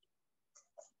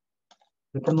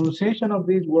 The pronunciation of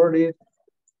this word is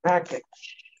package.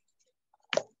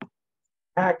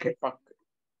 Package.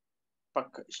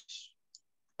 Package.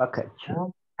 Package.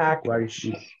 Where is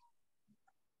it?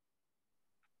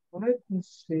 Let me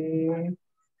see if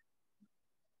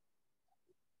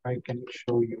I can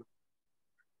show you.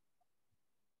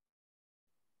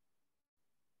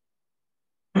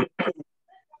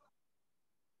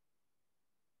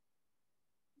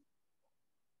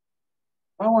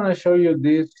 I want to show you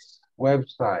this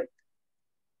website.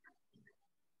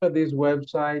 This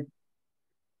website,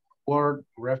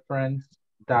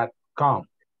 wordreference.com.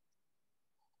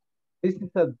 This is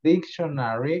a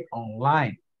dictionary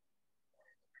online.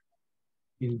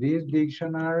 In this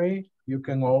dictionary, you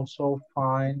can also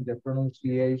find the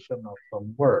pronunciation of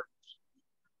some words.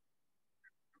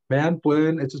 Vean,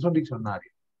 este es un diccionario,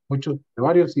 muchos, de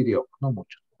varios idiomas, no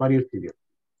muchos, varios idiomas.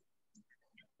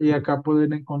 Y acá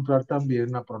pueden encontrar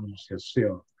también la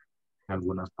pronunciación de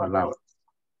algunas palabras.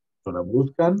 So, la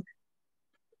buscan,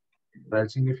 trae el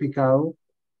significado,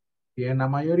 y en la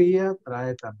mayoría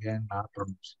trae también la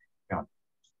pronunciación.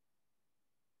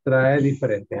 Trae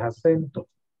diferentes acentos.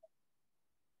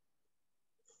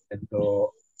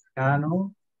 Acento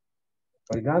mexicano,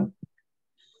 oigan.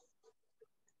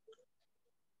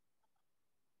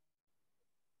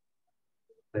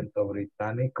 Acento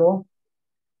británico.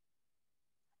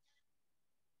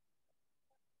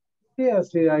 Y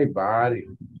así hay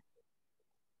varios.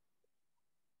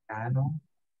 ¿No?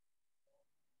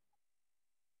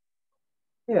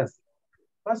 Y así.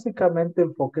 Básicamente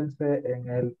enfóquense en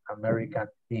el American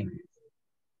English,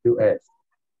 US.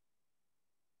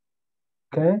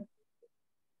 ¿Ok?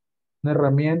 Una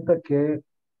herramienta que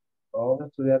todo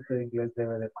estudiante de inglés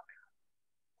debe de manejar.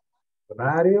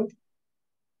 Diccionario,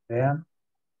 vean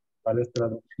cuáles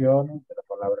traducciones de la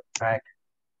palabra pack.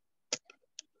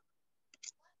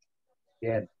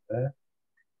 Bien, ¿eh?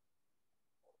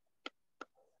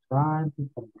 Bastante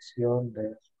información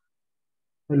del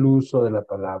uso de la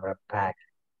palabra pack.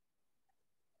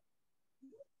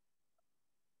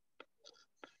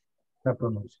 La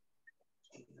pronuncia.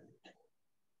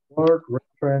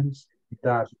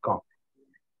 Wordreference.com.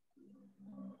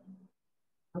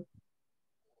 Voy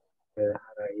a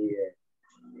dejar ahí.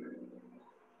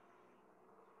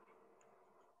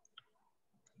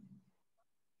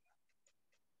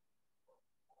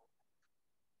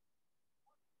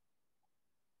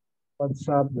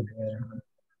 WhatsApp.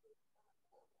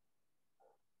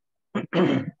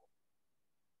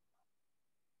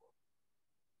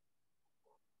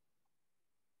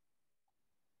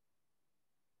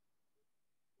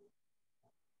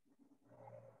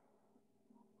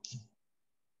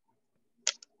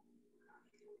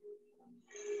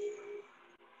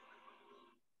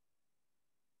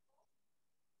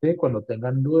 Sí, cuando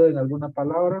tengan duda en alguna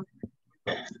palabra,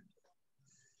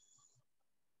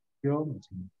 yo.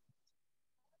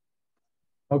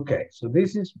 Okay, so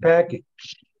this is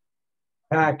package.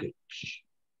 Package.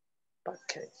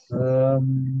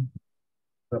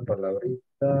 La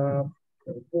palabrita,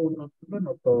 bueno,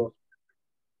 todos.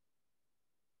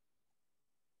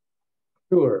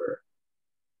 Sure.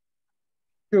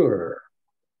 Sure.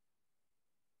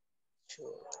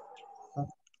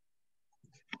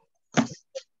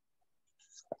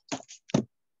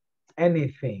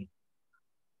 Anything.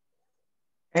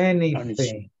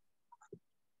 Anything.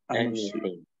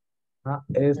 Anything.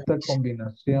 Esta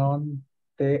combinación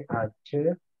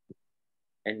TH.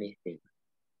 Anything.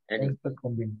 Esta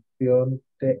combinación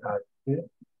TH.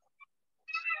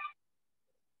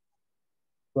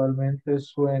 Actualmente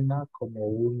suena como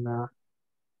una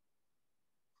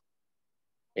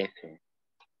F.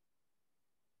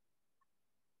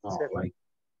 No, like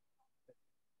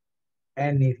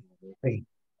anything.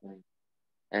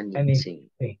 Anything. Anything.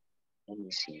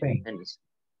 Anything.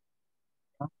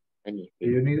 Anything. Do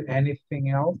you need anything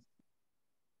else?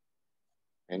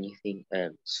 Anything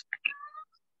else.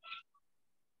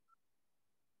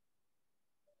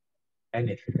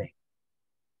 Anything.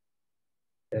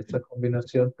 Esta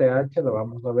combinación TH la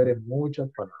vamos a ver en muchas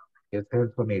palabras. Este es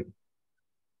el sonido.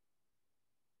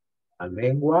 La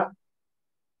lengua,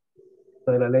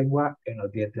 de la lengua en los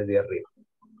dientes de arriba.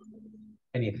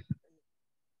 Anything.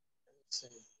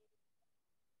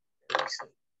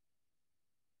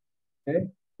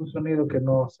 ¿Okay? Un sonido que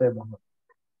no hacemos en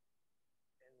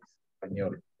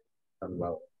español.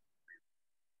 Salvador.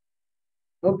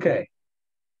 Okay.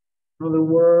 Another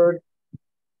word.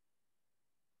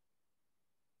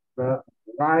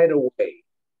 Right away.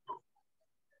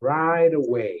 Right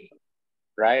away.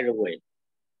 Right away.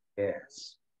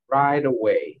 Yes. Right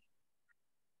away.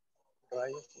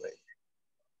 Right away.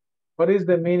 What is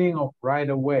the meaning of right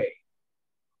away?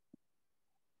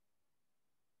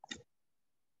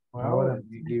 Well, let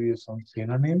me give you some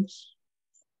synonyms.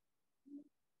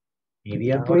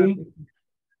 Immediately.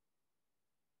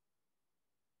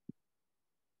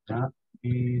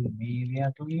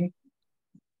 Immediately.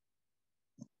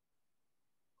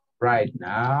 Right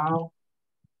now.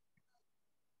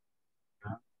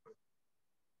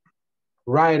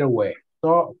 Right away.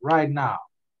 So right now.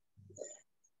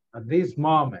 At this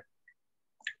moment.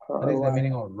 That is the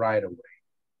meaning of right away.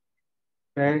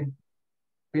 Okay.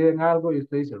 Piden algo y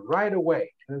usted dice right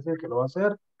away. Quiere decir que lo va a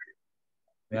hacer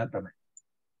inmediatamente.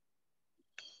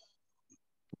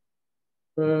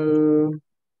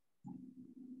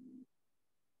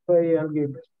 Hay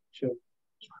alguien me escuchó.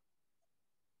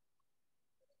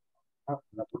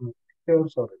 La pronunciación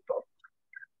sobre todo.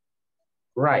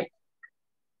 Right.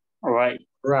 Right.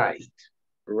 Right.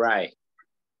 Right.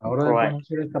 Ahora de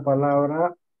pronunciar esta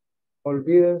palabra,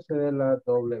 olvídense de la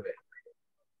W.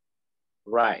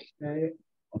 Right. Okay.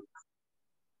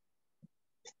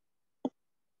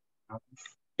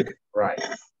 Right.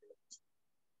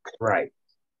 Right.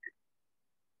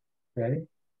 Okay.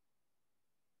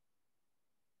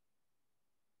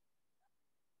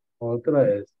 Otra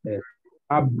es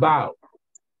about.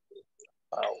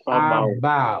 About.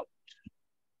 About.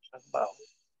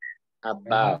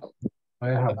 About. No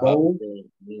es about.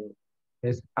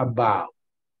 Es about.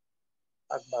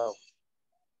 About.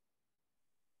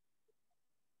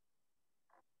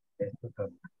 Esto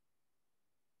también.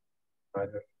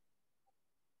 Para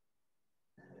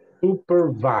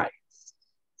supervise.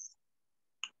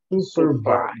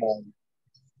 Supervise.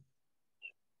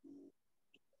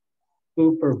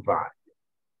 Supervise.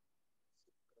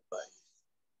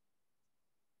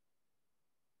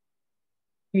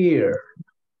 Here.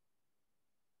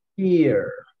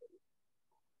 Here.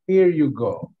 Here you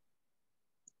go.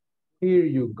 Here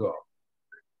you go.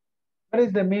 What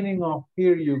is the meaning of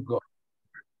here you go?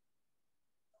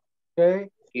 Okay.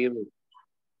 Here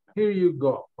you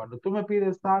go. Cuando tú me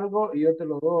pides algo y yo te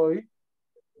lo doy,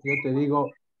 yo te digo,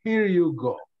 here you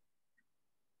go.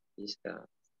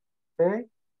 Okay.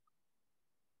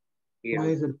 Tú me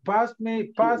dices, pass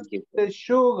me the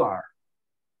sugar.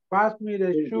 Pass me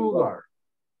the sugar.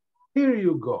 Here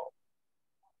you go.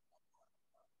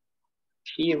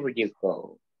 Here you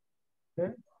go.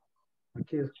 Okay.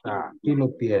 Aquí está. Aquí lo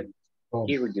tienes. Oh.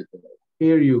 Here you go.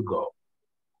 Here you go.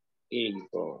 Here you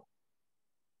go.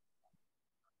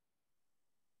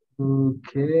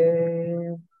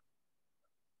 Okay.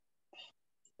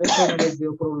 Esto no les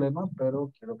dio problema,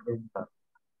 pero quiero preguntar.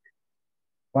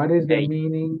 What is the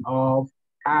meaning of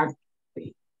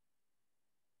actually?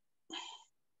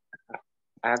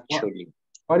 Actually.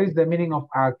 What is the meaning of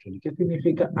actually? ¿Qué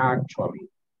significa actually?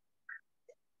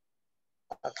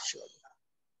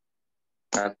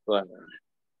 Actual.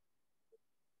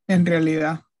 En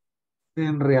realidad.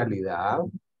 En realidad.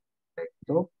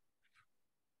 Correcto.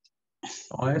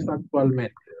 No es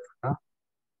actualmente, ¿verdad?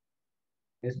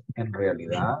 Es en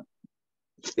realidad.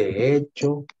 De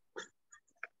hecho.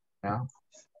 ¿Ya?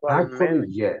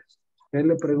 Actually, yes. ¿Qué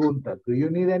le pregunta? Do you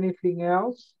need anything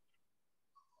else?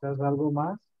 ¿Tienes algo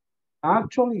más?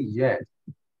 Actually, yes.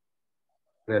 En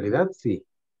realidad, sí.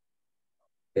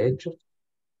 De hecho.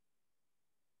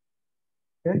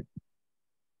 Okay.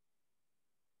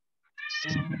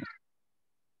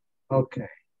 Okay.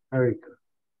 Very good.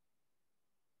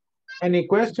 Any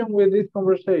question with this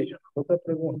conversation? Otra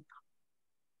pregunta.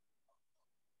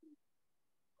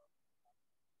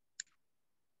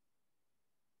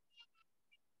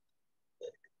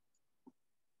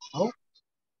 No?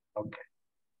 Okay.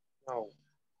 No.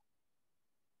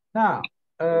 Now,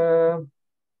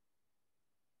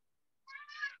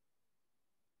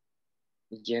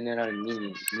 General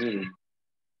meaning.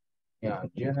 yeah,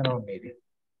 general meeting.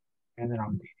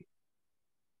 General meeting.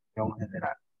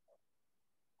 General.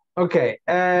 Okay,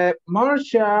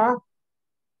 Marcia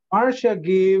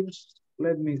gives,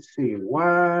 let me see,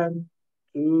 1,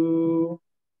 2,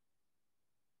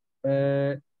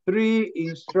 3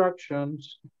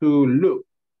 instructions to look.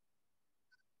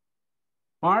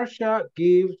 Marcia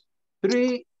gives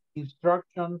 3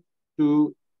 instructions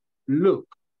to look.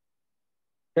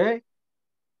 Okay,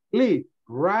 please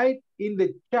write in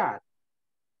the chat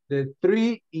the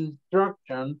 3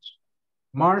 instructions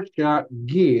Marcia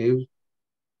gives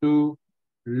to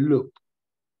look.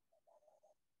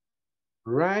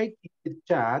 Write in the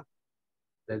chat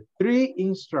the 3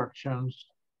 instructions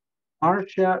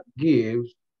Marcia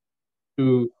gives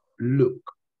to look.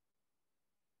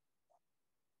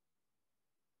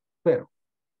 Pero.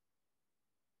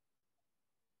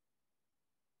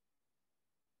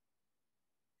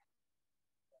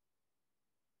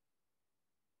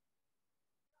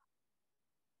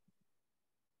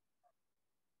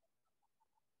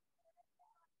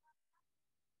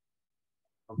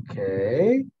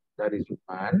 Okay, that is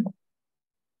 1.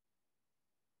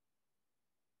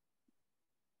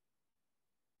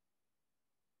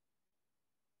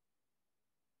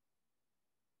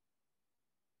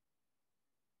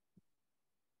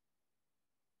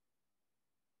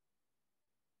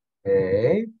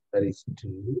 Okay, that is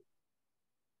 2.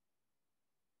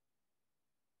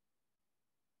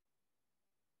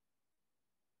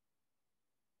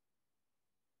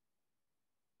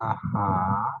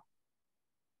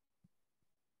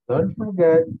 Don't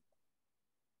forget,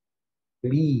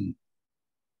 please.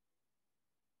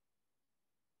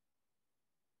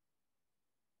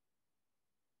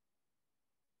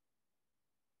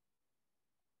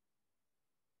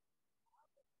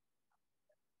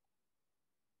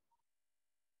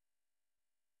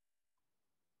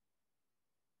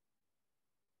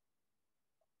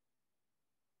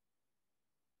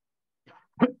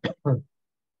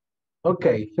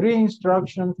 Okay, 3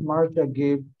 instructions Marcia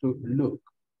gave to look.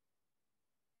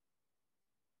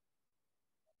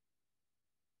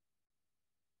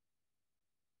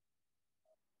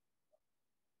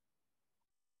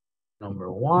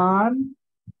 Number 1,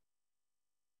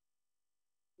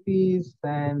 please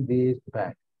send this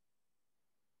back.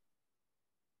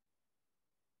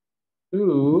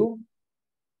 2,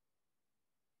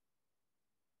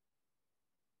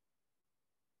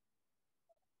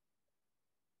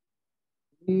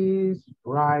 Please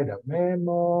write a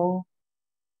memo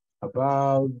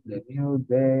about the new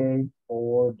date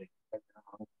for the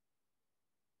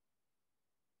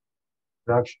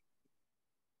instruction.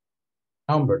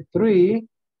 Number 3,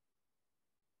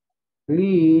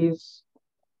 please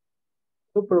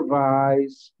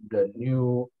supervise the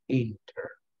new intern.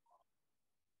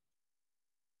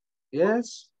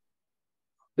 Yes,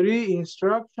 3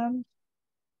 instructions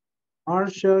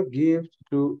Marcia gives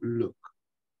to Luke.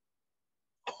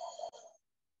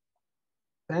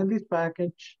 Send this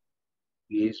package.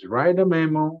 Please write a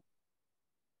memo.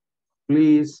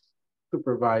 Please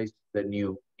supervise the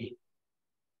new intern.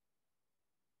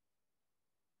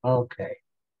 Okay.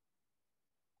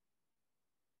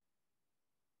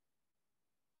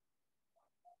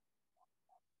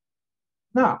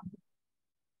 Now,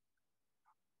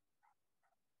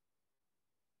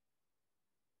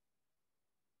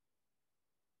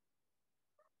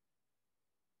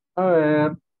 a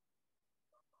ver,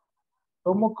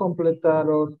 ¿cómo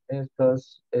completaron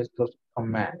estos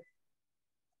commands?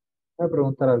 Voy a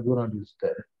preguntar a algunos de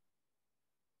ustedes.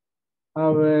 A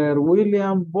ver,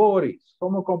 William Boris,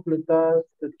 ¿cómo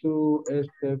completaste tú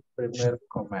este primer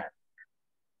command?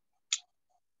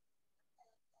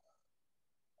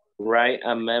 Write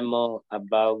a memo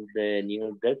about the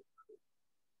new date.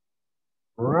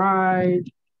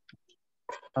 Write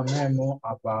a memo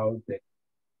about the...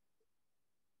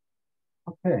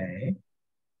 Okay.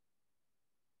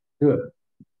 Good.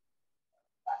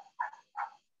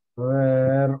 A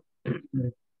ver.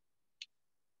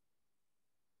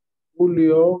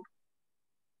 Julio,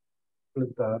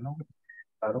 completaron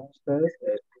ustedes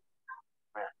este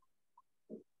command.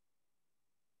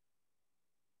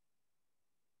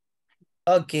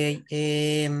 Ok,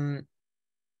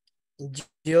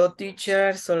 yo,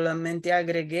 teacher, solamente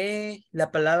agregué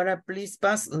la palabra please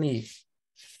pass me.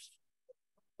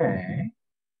 Okay.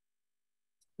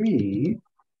 Please.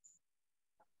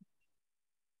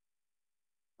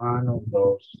 1 of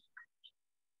those.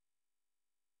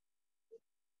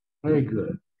 Very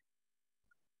good.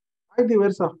 Hay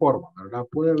diversas formas, ¿verdad?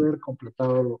 Puede haber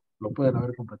completado, lo pueden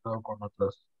haber completado con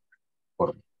otras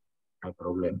formas. No hay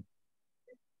problema.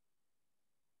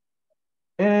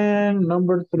 And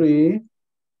number 3.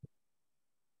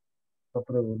 Voy a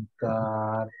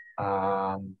preguntar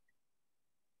a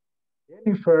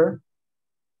Jennifer,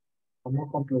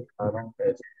 ¿cómo completaron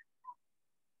esto?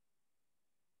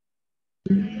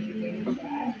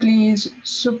 Please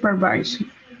supervise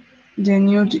the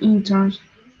new interns.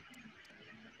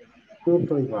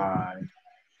 Supervise.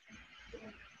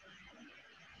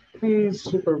 Please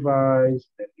supervise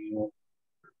the new.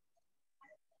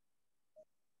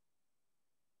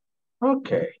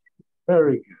 Okay,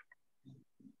 very good.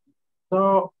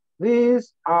 So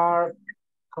these are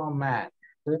commands.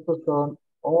 Estos son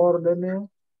órdenes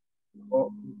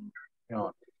o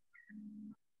instrucciones.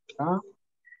 ¿Ah?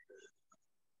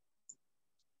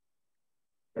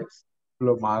 Es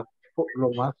lo más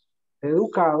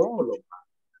educado o lo más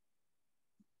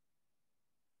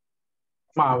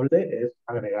amable es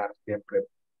agregar siempre.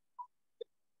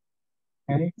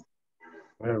 Okay,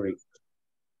 very good.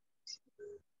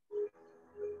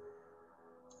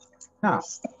 Now,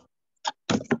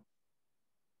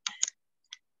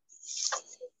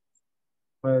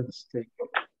 let's take a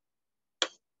look.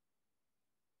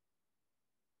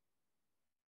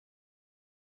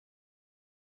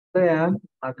 Vean,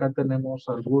 acá tenemos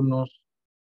algunos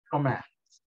commands.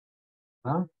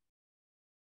 ¿No?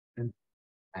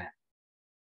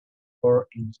 For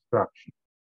instruction.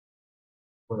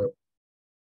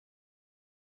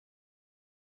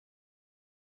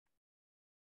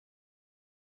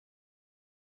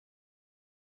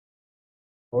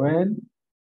 Ven,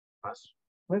 más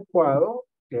adecuado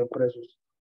siempre es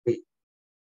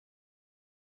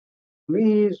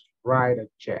please write a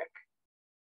check.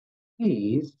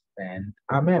 Please send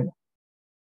a memo.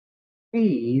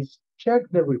 Please check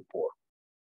the report.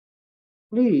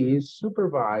 Please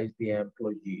supervise the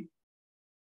employee.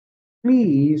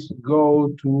 Please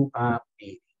go to a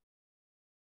meeting.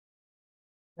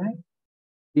 Okay?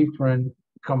 Different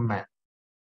commands.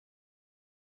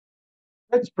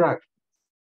 Let's practice.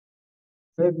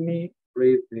 Let me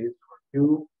read this for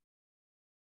you.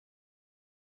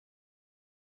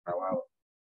 Wow.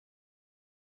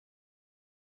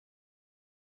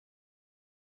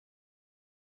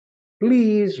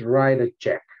 Please write a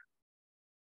check.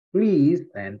 Please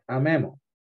send a memo.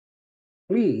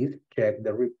 Please check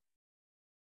the report.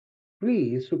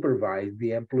 Please supervise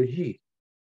the employee.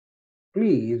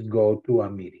 Please go to a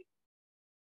meeting.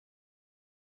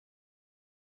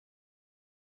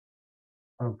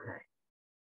 Okay.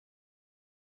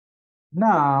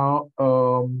 Now,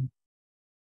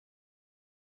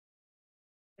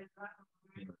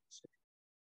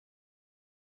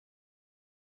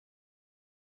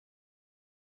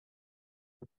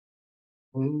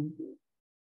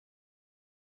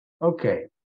 okay.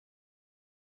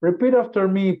 Repeat after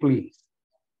me, please.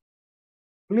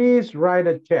 Please write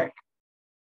a check.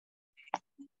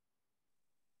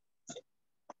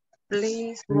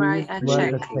 Please write a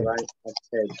check.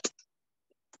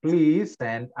 Please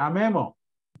send a memo.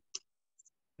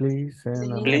 Please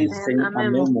send a Please memo. send a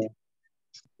memo.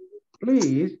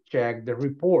 Please check the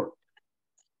report.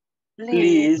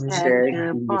 Please check the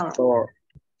the report. report.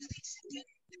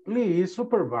 Please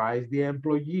supervise the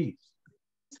employees.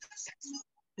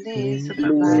 Please Please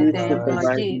supervise the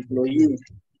supervise the employee. employee.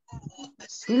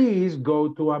 Please go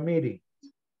to a meeting.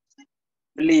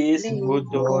 Please Please go to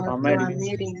go a to a meeting.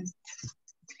 meeting.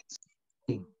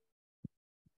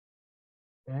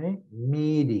 Okay,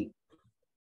 meeting.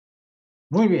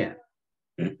 Muy bien.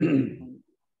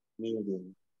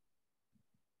 Meeting.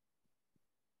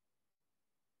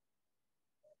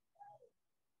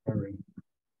 Sorry.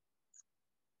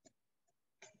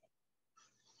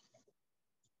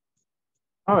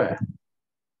 A ver.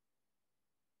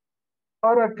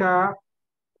 Ahora acá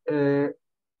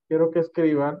quiero que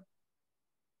escriban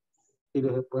y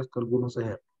les he puesto algunos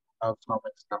ejemplos. Some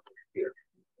examples here.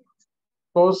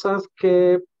 Cosas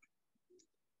que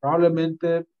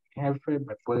probablemente jefe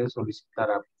me puede solicitar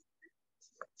a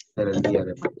hacer el día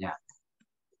de mañana.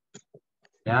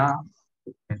 Ya,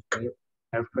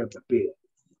 jefe me pide.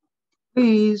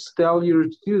 Please tell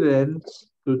your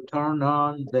students to turn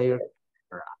on their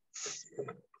camera.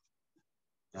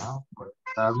 Ya, pues,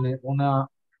 darle una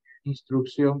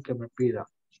instrucción que me pida.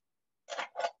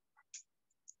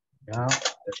 Ya.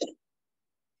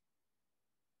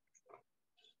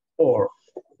 Or,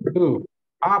 2,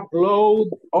 upload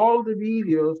all the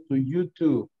videos to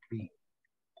YouTube, please.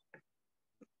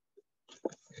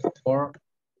 Or,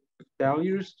 tell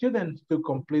your students to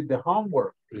complete the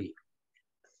homework, please.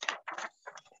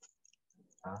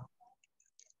 ¿Ah?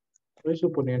 Estoy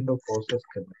suponiendo cosas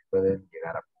que me pueden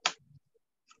llegar a...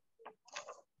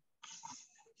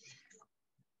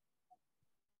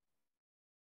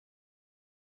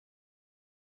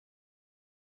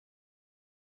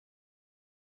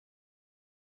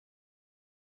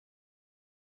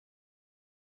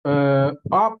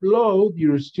 Upload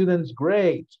your students'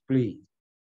 grades, please.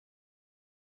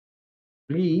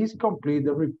 Please complete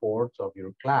the reports of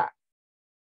your class.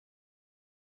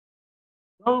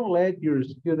 Don't let your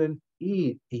students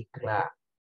eat in class.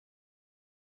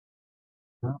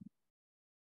 ¿No?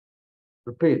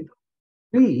 Repeat.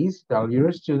 Please tell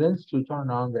your students to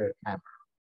turn on their camera.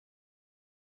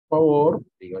 Por favor,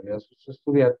 díganle a sus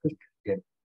estudiantes que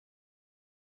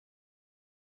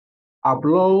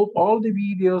upload all the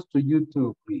videos to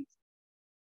YouTube, please.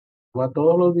 Suba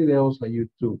todos los videos a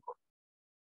YouTube.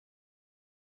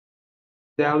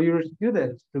 Tell your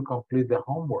students to complete the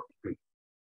homework, please.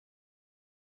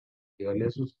 Díganle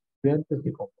a sus estudiantes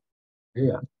que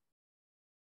completen.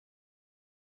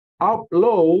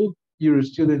 Upload your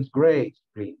students' grades,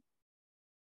 please.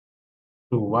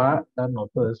 Suba la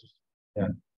nota de sus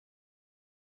estudiantes.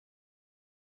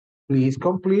 Please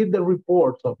complete the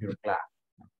reports of your class.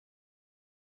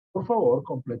 Por favor,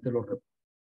 complete los reportes.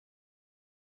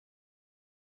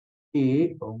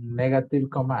 Y un negative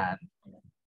command.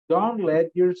 Don't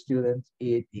let your students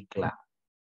eat in class.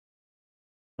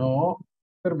 No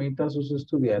permita a sus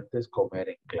estudiantes comer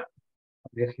en clase.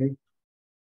 Deje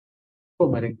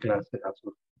comer en clase a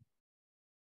sus.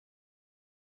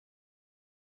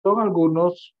 Son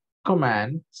algunos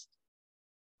commands,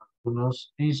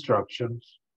 algunos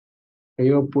instructions que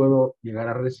yo puedo llegar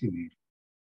a recibir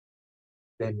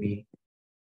de mí.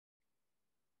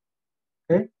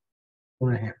 ¿Ok?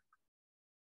 Un ejemplo.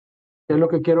 ¿Qué es lo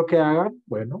que quiero que hagan?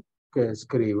 Bueno, que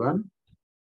escriban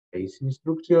 6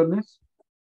 instrucciones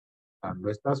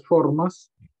dando estas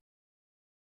formas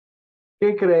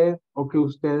que creen o que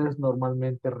ustedes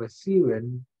normalmente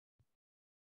reciben.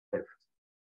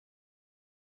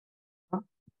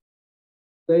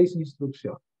 6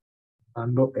 instrucciones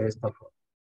dando esta forma.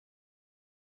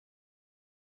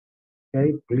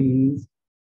 Ok, please.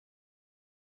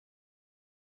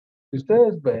 Si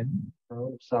ustedes ven,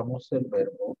 usamos el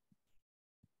verbo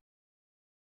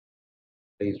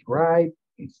please write,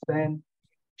 please send,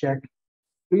 check,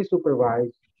 please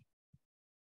supervise.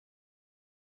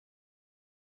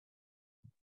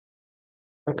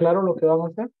 ¿Está claro lo que vamos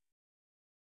a hacer?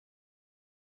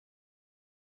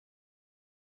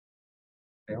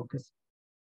 Creo que sí.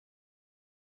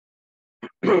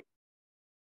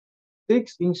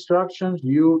 6 instructions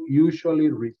you usually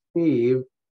receive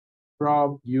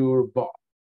from your boss.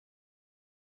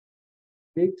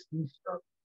 6 instructions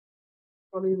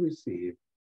usually receive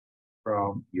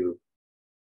from you.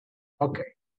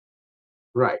 Okay,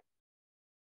 right.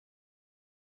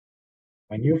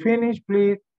 When you finish,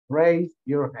 please raise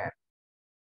your hand.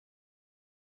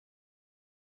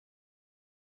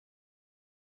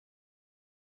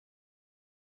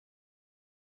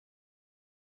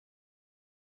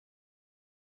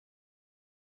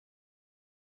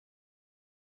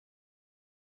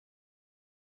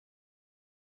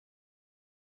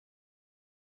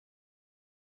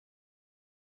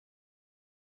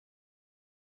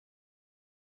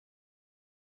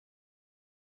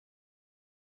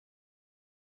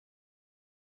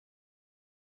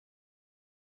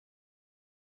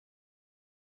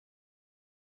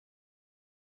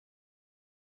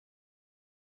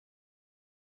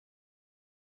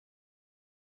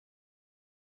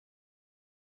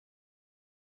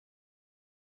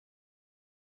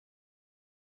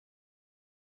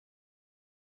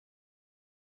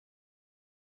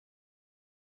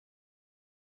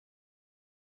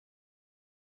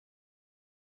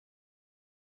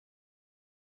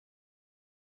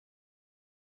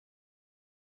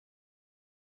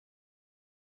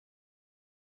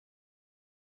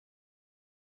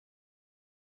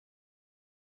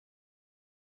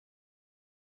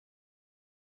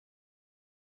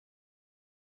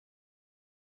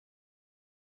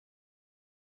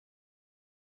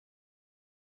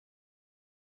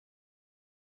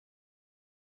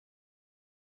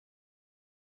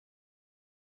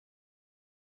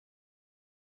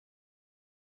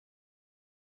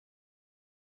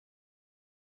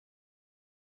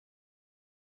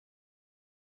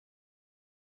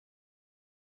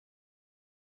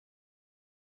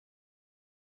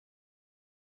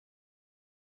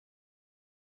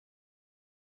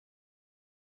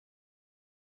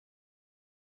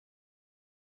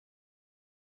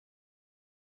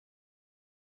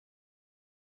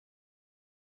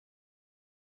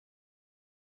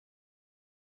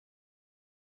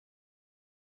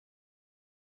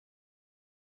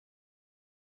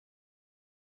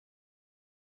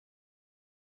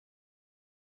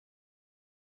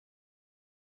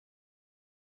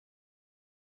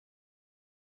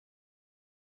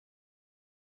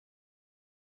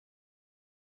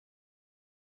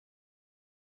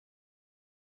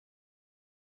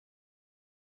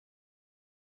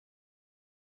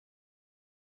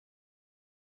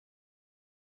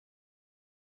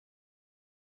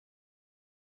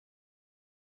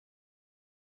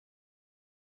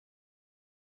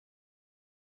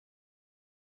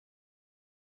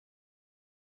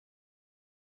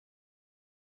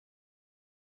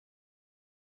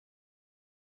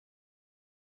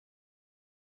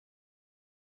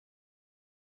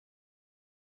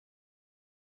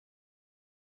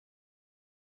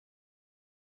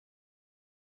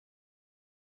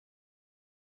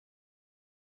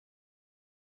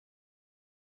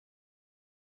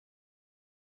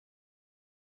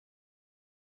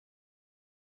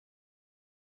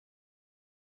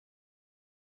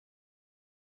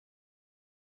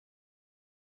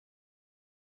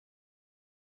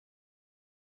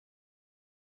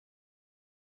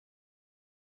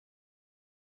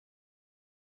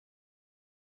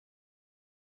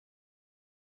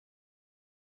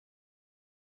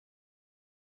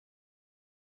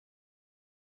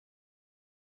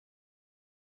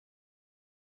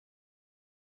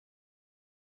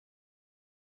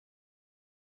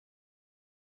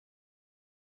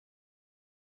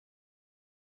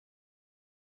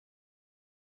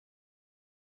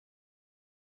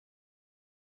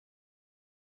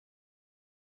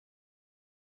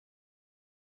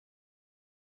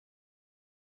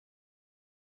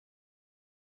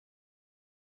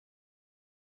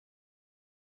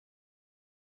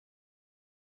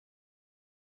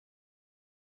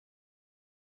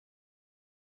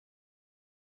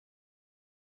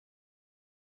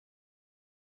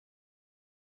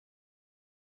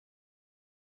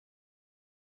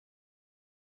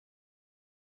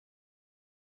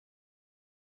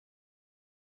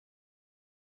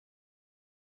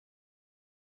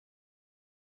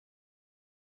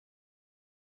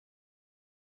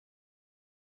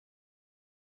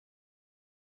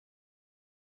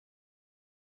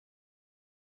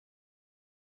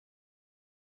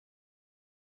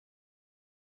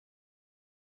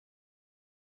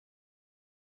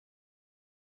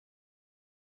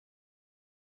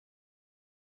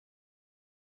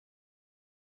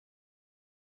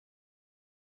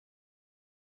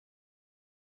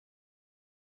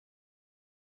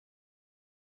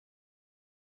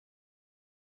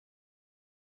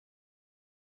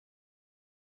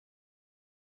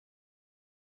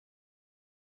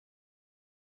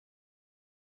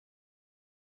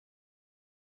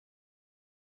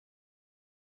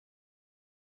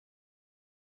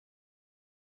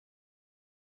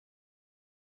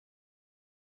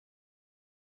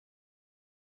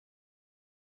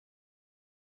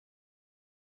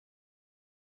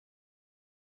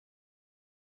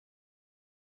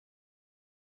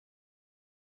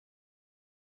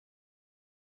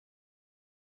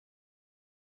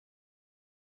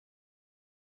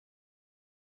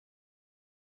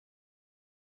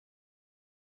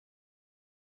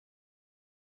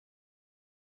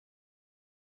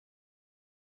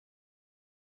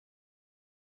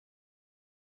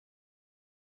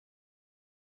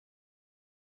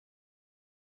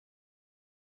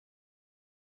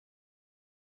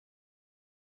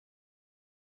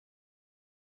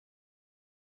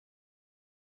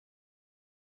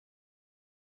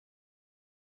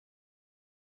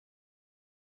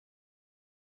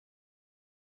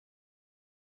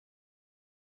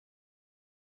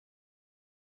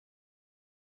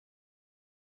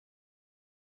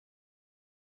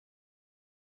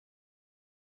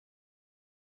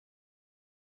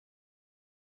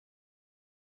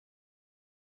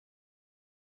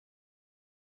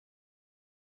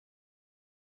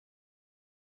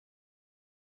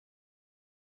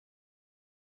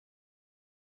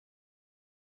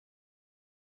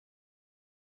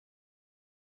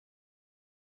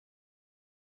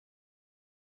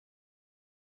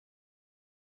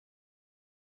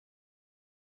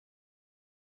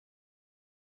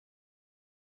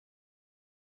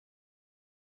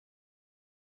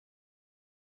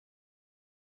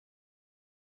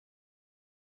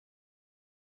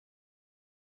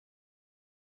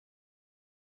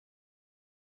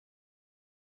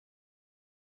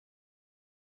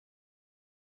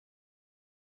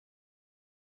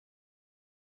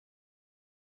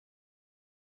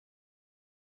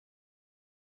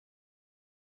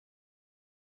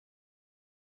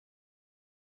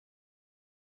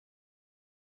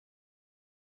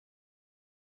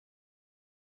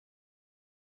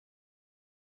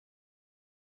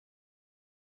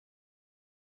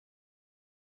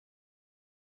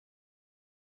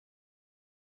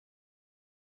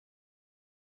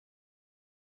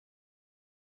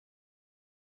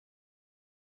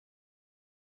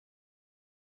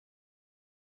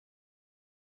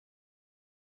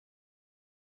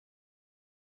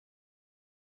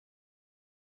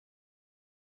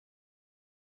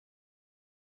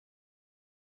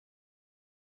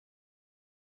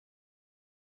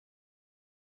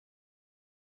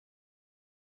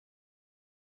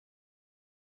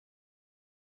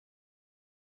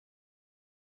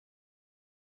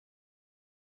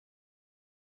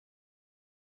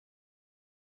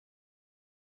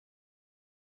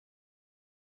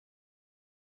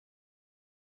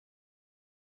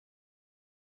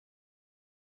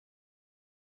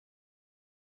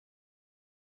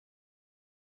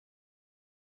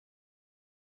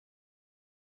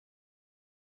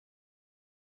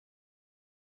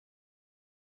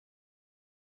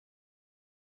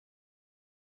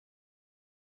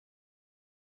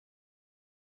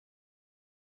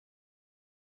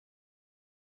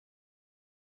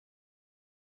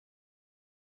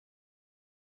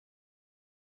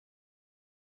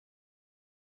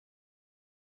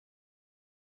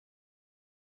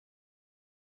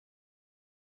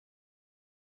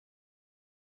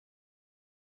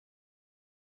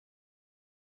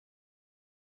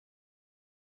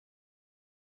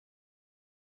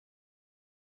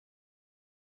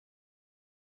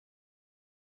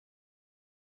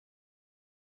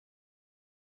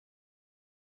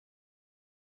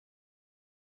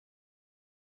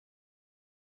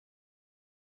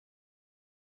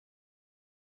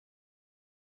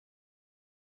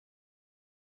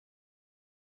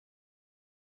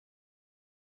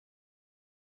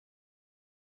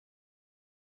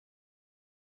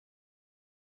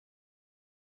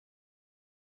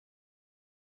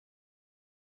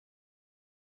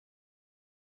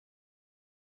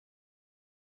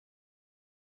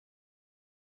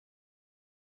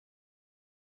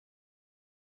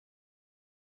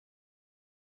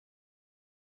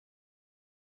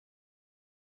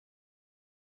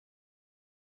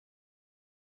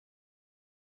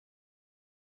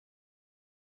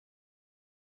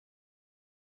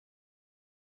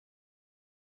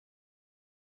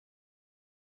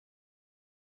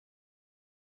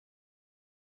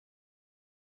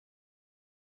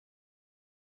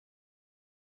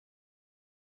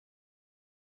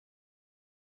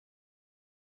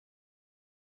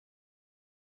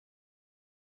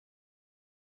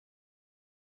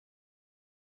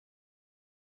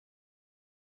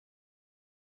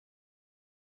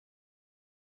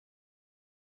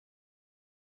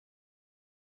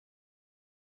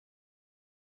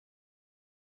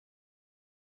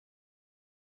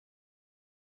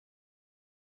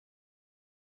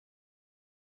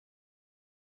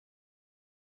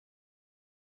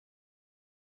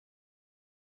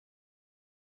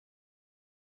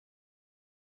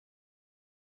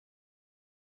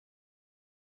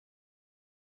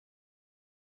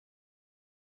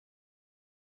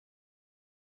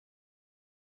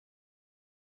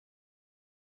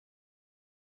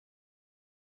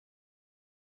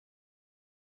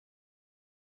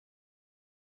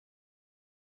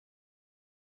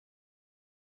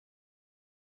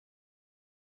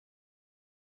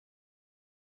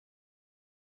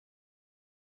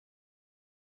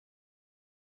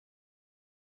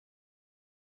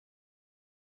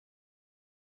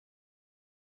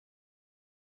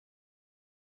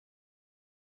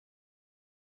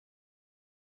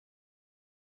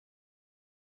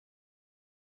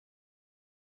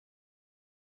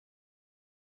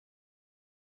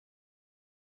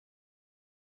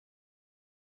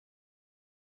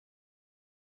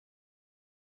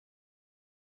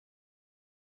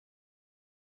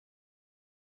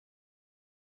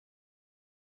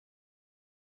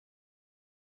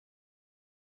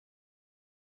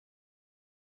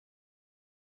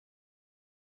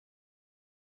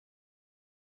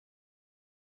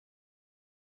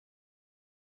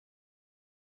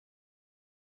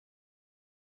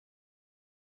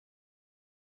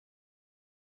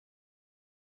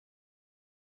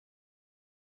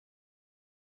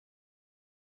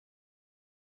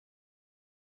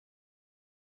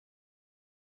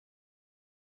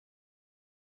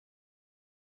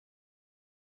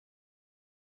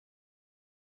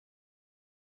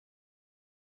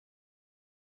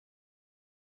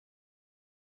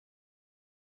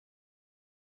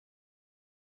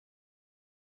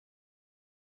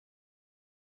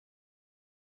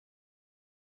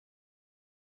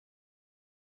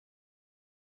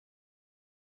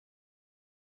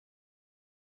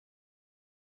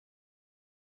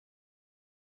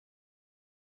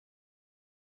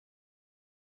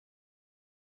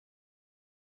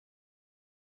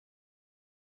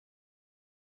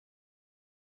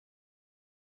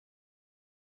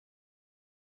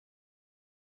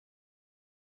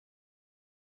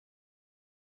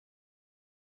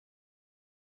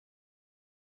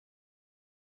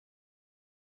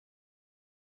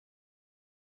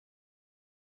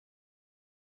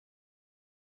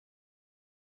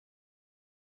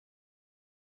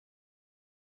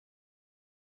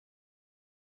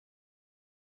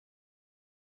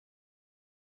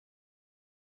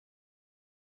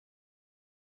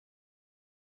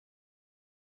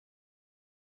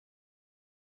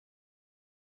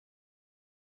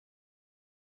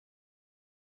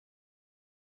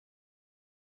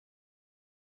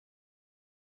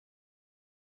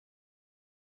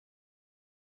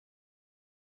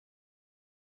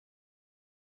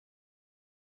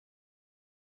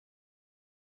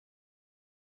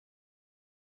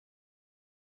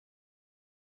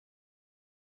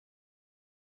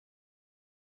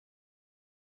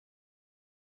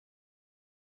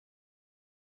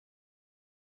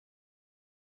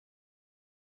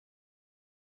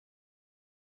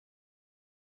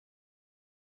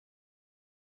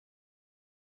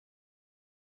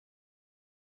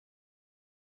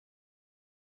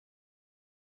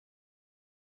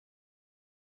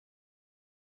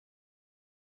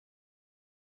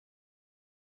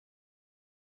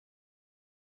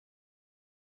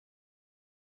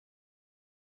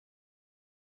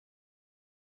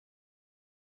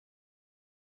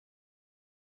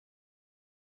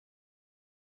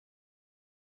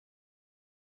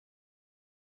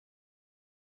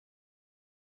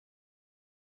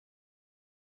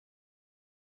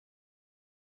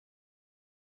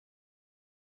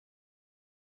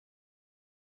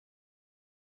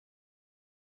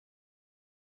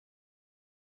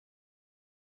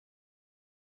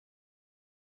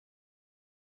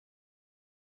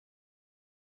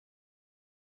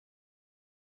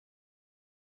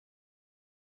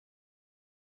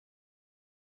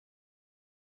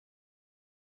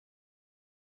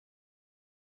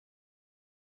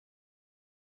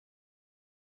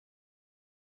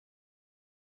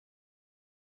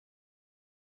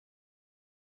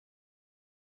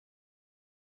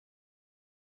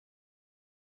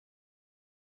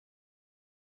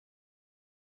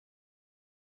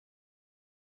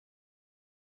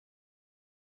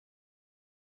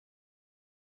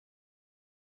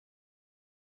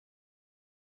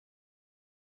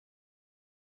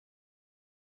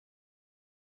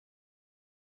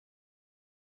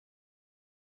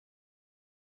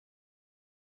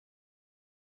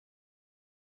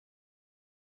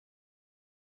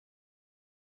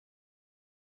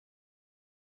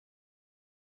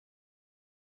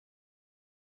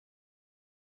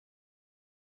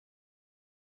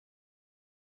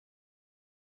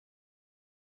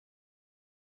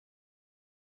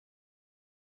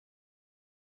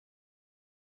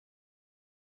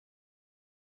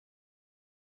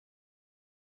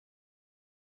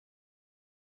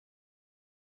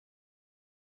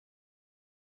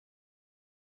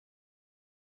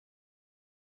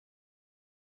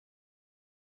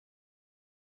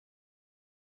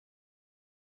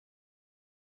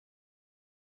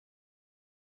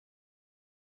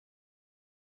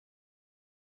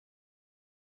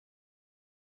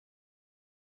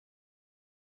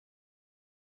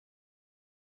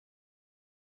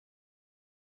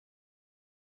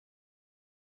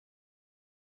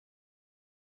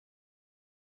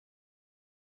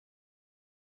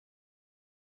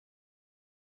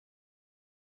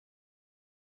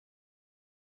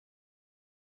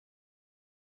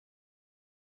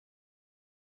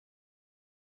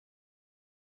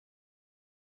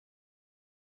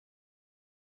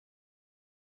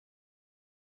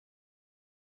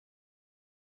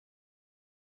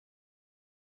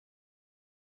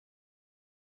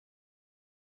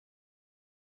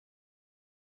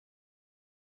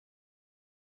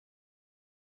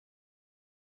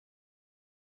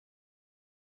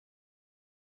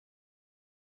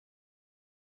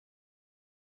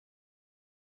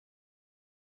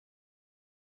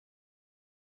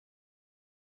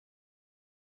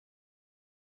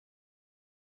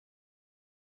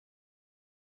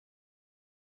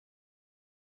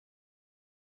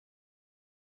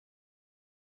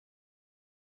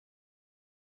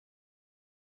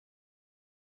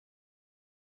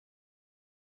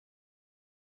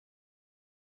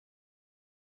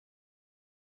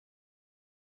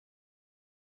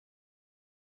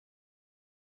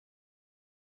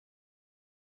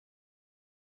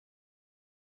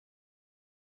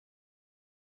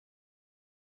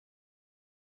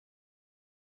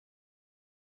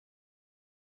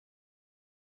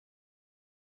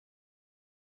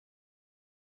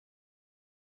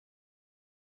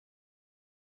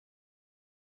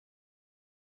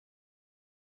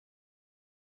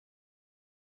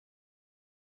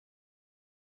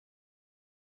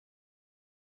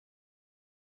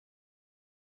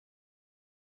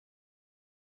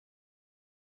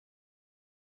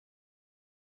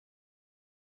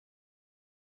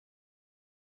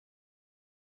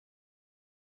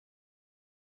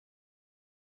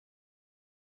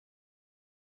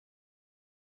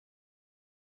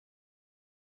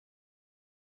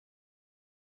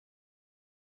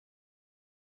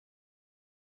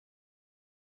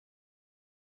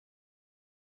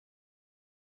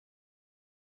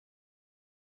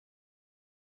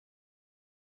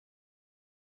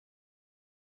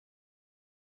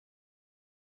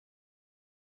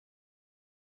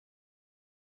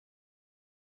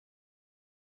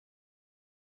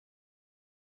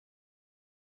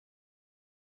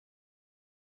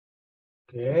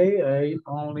 Okay, I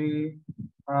only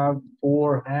have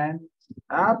 4 hands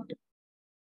up.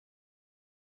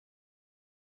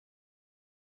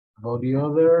 About the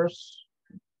others?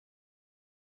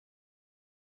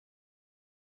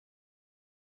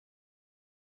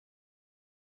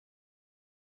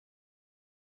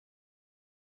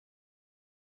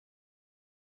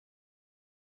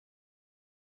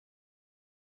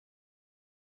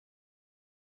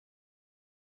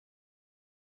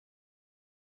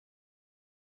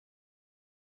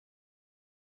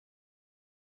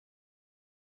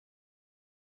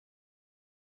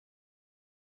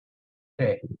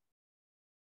 Okay.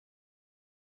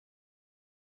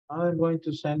 I'm going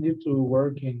to send you to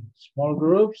work in small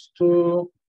groups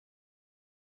to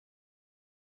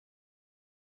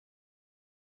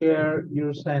share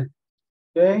your sentence,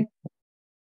 okay?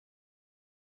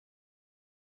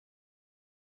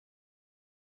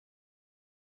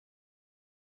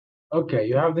 Okay,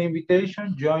 you have the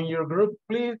invitation, join your group,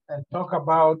 please, and talk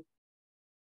about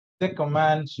the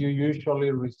commands you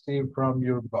usually receive from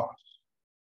your boss.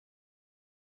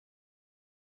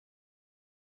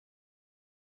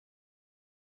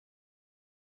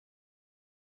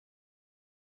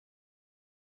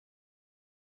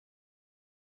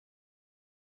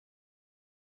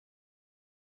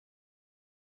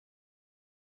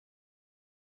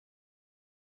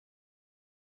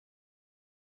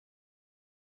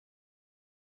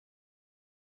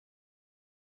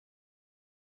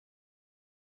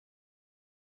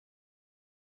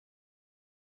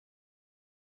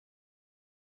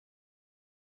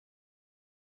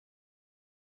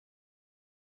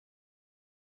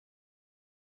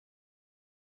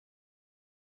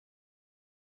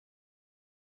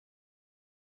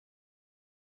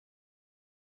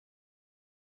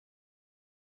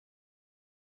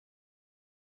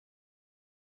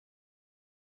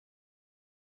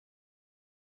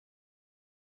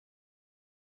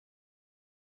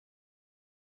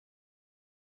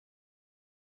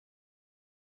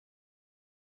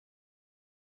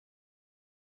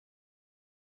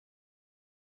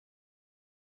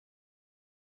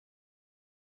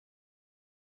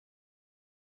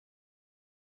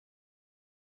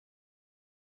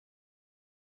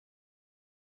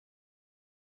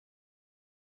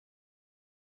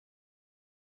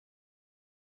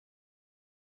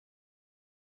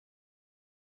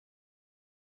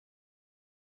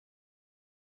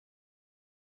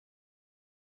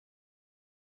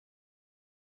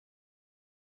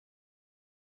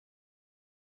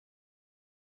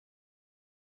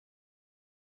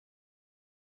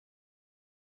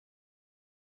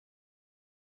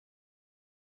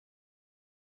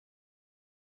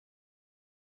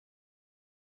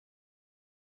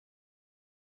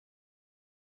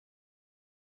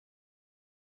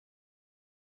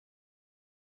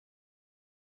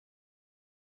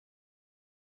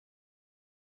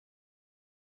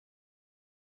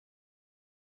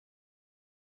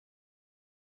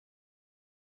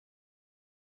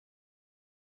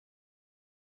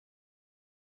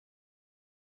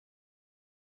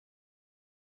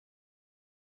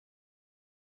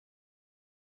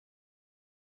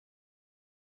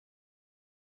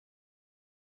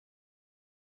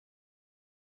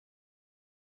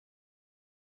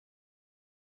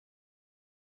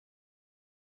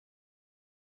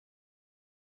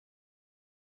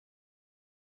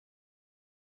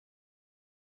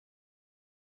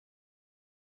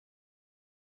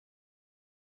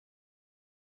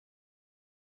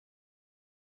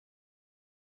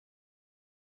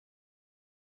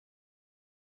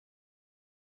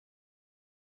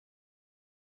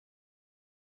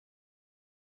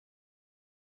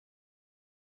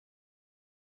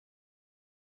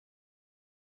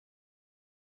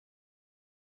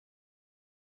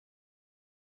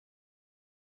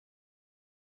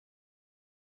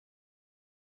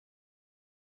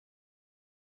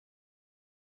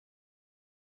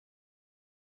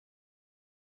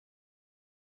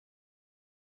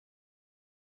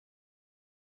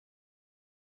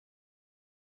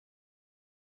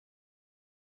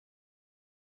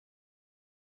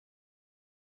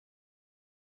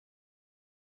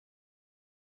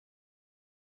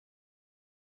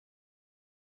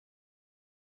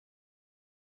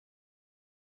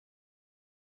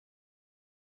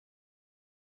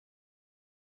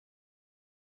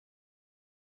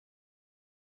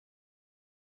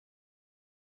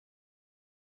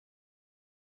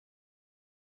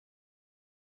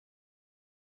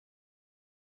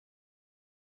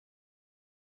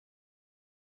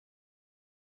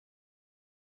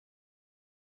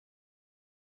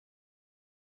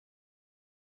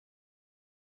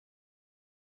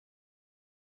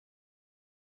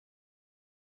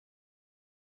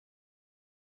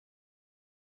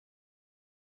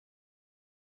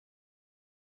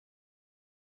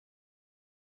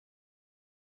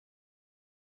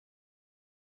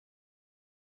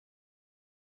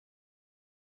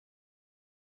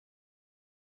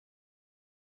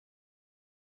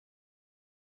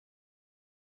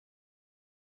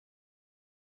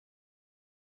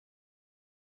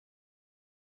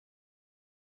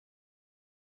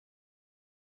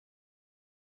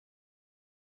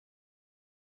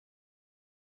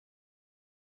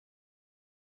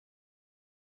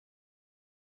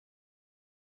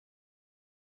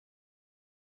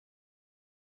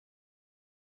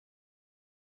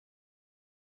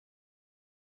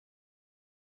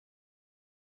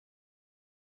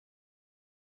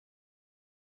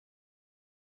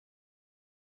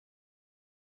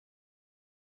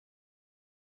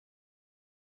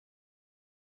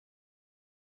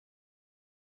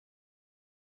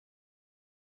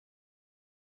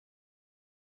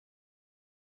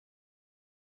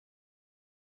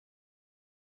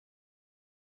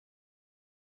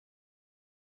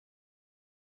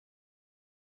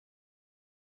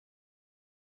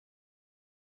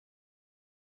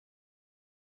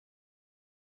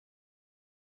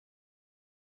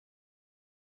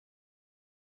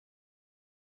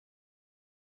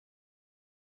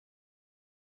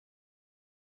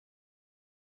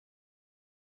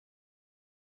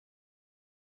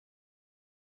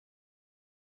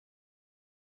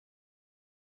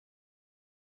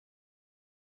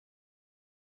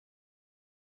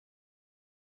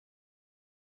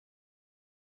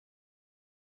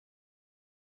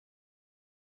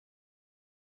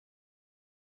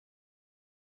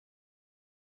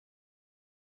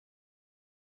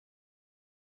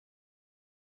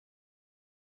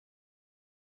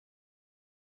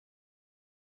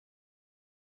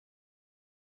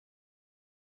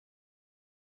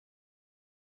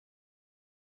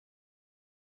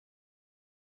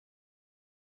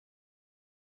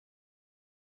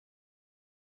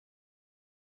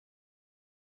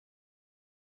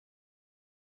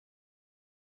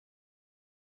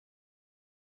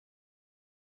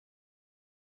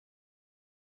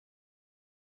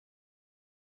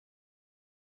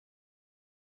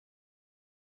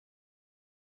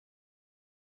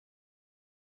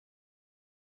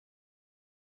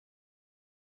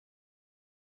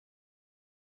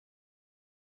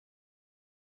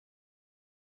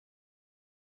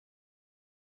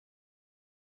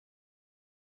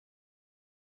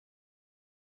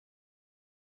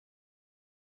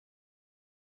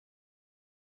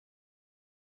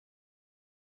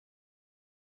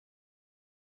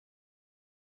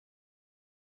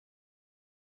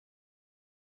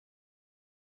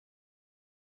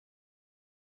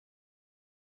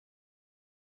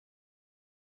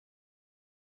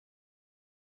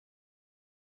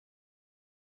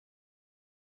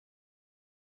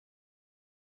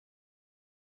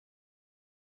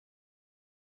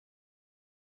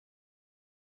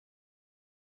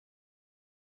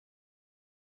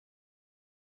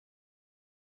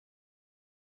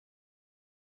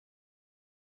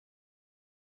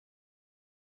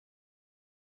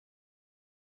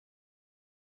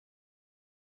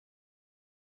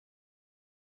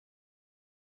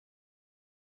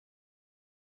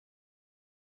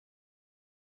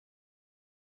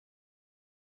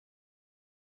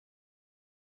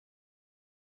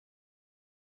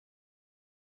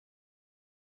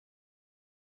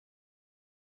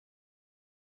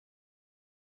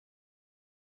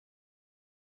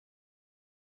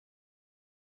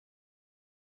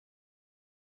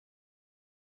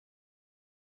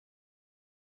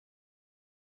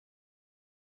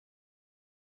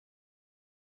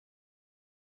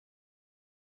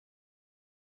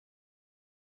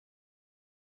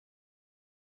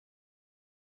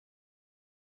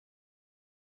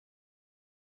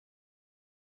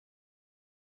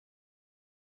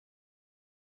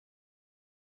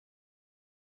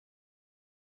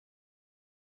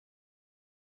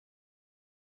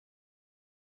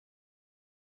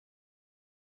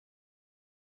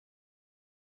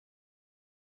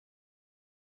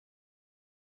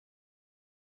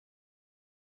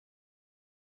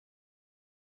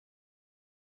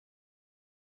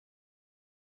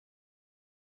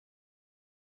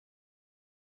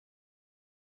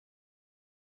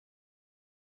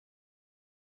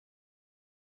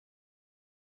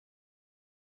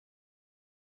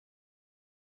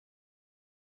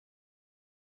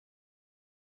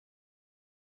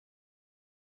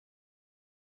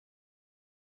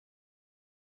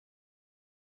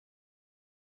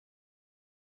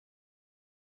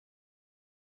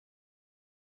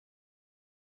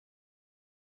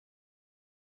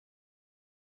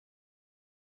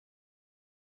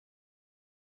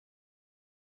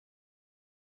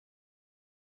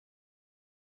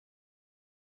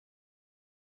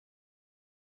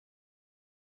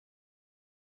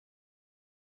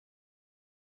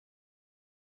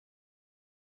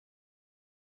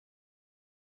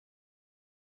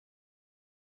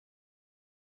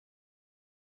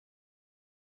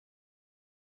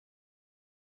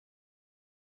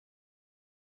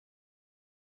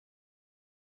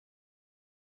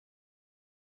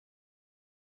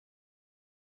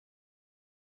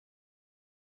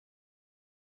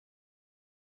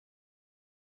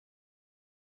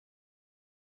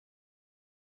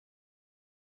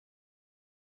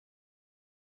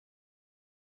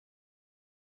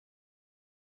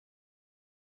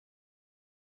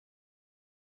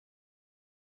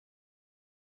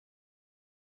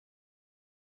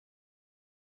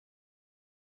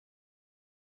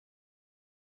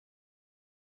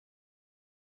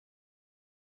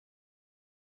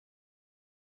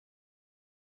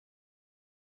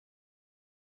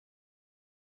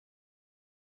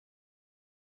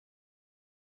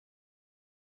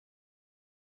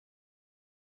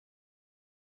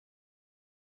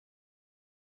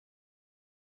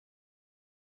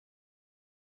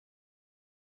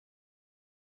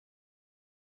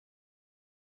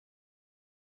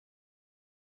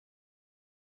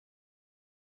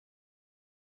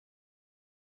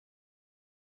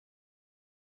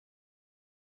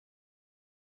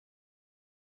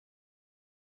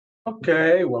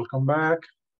 Okay, welcome back.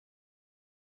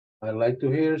 I'd like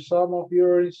to hear some of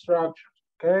your instructions,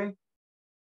 okay?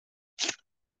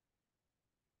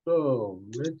 So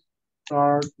let's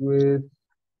start with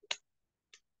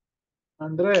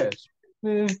Andres.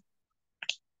 Tell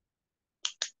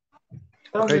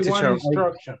Okay, me one teacher.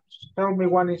 instruction. Tell me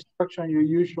one instruction you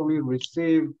usually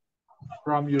receive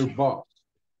from your boss.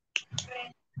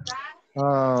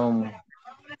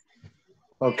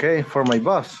 Okay, for my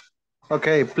boss.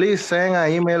 Okay, please send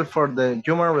an email for the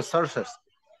human resources.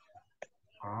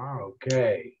 Ah,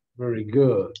 okay, very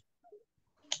good.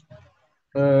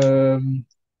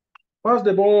 Pass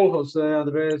the ball, Jose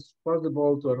Andres. Pass the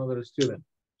ball to another student.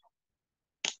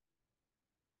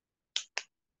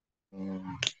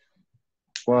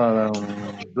 Well,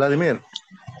 Vladimir.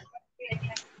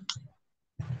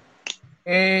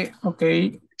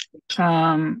 Okay.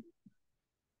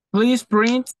 Please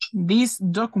print this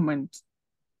document.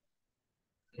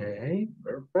 Okay,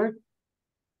 perfect.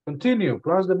 Continue,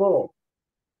 pass the ball.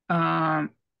 Carlos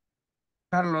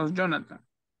Jonathan.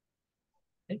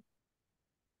 Okay.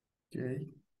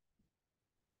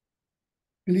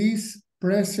 Please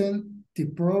present the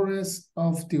progress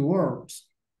of the works.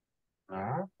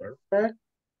 Ah, perfect.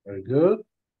 Very good.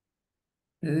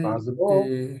 Okay. Pass the ball.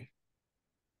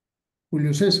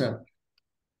 Julio César.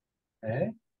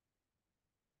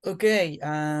 Ok,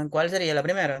 ¿cuál sería la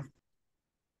primera?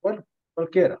 Bueno,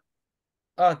 cualquiera.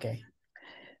 Ok.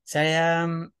 Sería,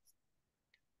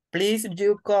 please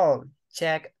you call,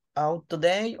 check out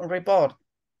today report.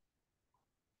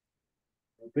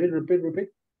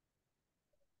 Repeat.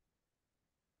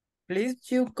 Please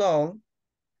you call,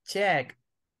 check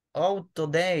out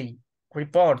today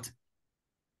report.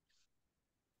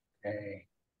 Okay.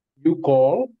 You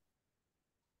call.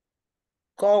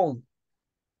 Call.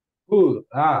 Could.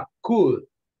 Ah, could.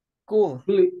 Cool.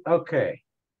 Okay.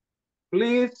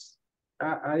 Please,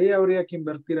 ahí habría que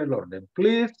invertir el orden.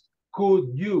 Please,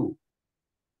 could you?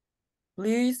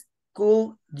 Please,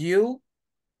 could you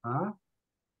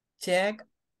check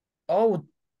out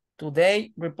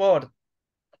today report?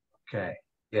 Okay,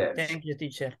 yes. Thank you,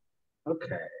 teacher.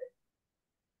 Okay.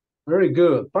 Very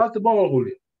good. Pass the ball,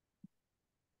 Julio.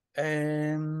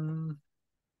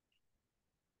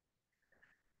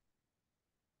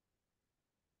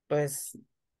 Pues,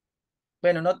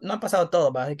 bueno, no ha pasado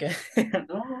todo, ¿va? Así que,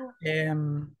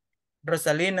 No.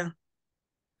 Rosalina.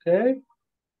 Okay.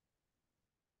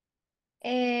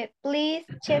 Please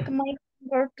check my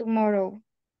calendar tomorrow.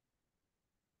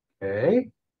 Okay,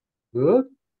 good.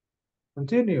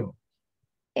 Continue.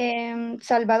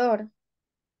 Salvador.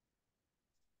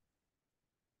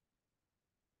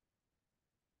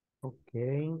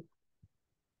 Okay.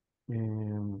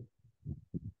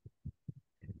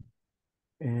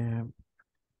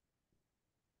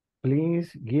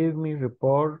 Please give me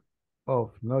report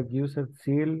of not used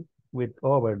seal with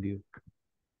overdue.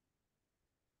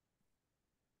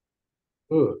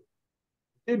 Good.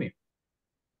 Continue.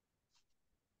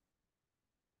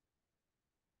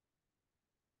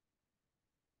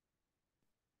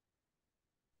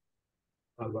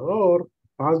 Salvador,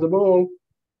 pass the ball.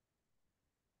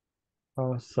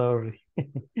 Oh, sorry.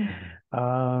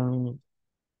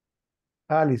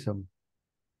 Allison.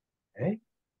 Okay.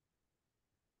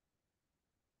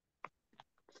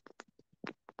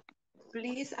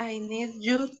 Please, I need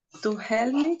you to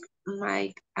help me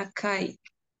make a cake.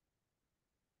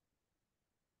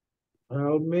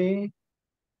 Help me.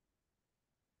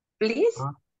 Please,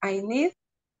 I need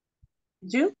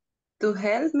you to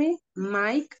help me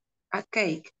make a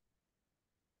cake.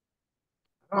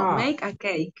 Or make a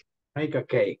cake. Make a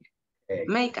cake. Okay.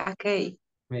 Make a cake.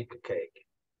 Make a cake.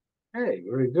 Hey,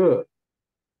 very good.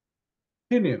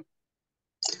 Continue.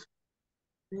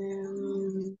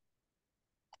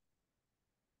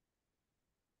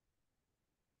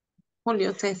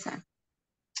 Julio César.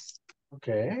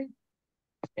 Okay.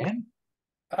 Again.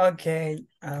 Ok,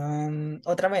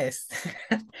 otra vez.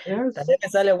 Yes. Tal vez me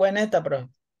sale buena esta, pero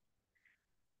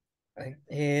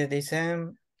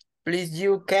dicen, please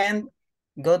you can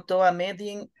go to a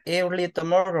meeting early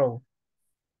tomorrow.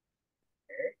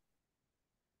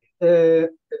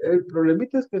 El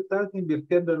problemita es que estás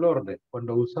invirtiendo el orden.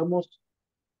 Cuando usamos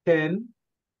can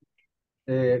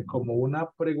como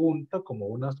una pregunta, como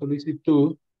una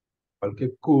solicitud,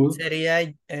 cualquier could.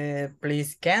 Sería,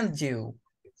 please can't you.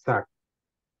 Exacto.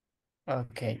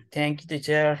 Ok, thank you,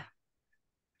 teacher.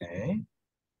 Okay.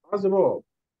 Pass the ball.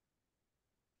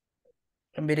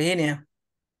 Virginia.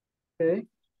 Okay.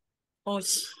 Oh,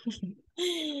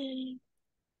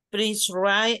 please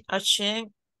write a check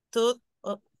to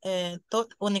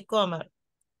Unicommerce.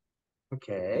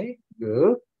 Okay,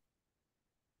 good.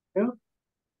 Yeah.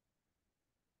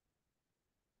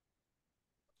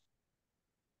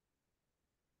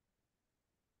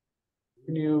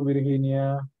 Continue,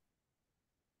 Virginia.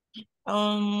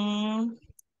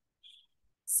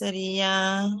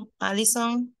 Sería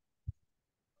Allison.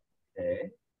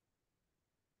 Okay.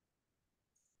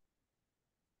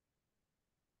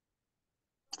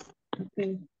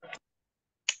 Okay.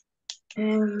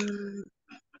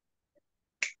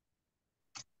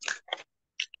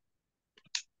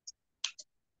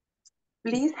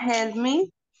 Please help me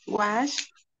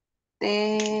wash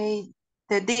the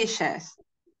dishes.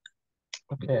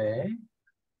 Okay.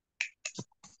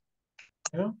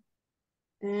 Yeah.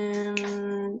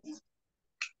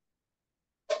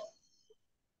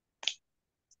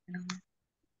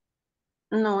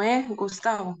 No es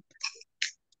Gustavo.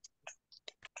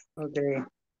 Okay.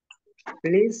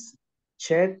 Please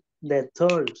check the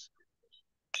tools.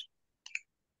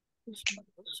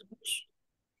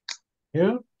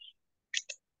 Yeah.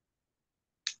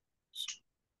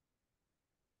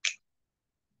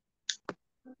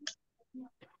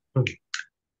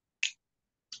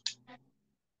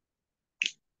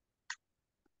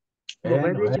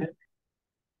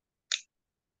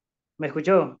 ¿Me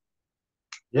escuchó?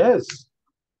 Yes.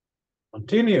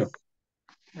 Continue.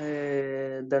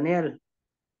 Daniel.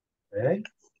 Okay.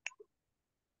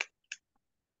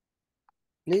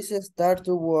 Please start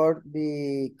to work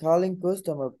the calling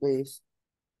customer, please.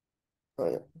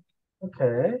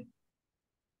 Okay.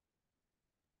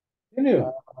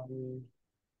 Continue.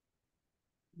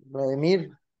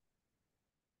 Vladimir.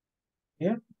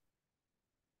 Yeah.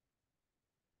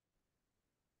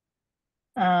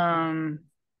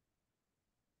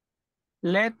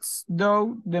 Let's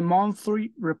do the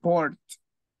monthly report.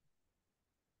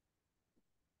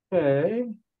 Okay.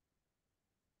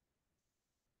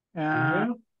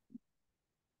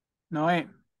 Noé.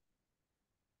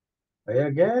 Say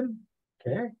again.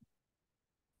 Okay.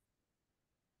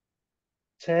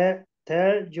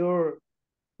 Tell your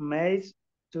mates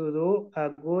to do a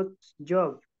good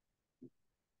job.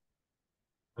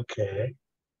 Okay.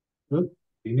 Good.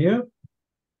 Continue.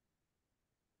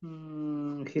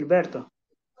 Gilberto.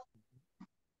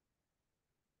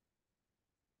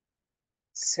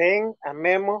 Send a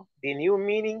memo, the new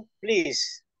meaning,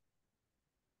 please.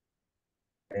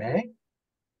 Okay.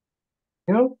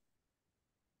 You.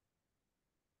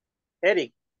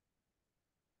 Eric.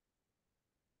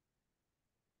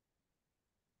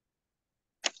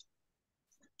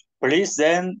 Please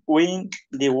then when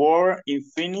the word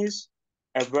is finished,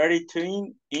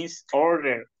 everything is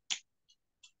ordered.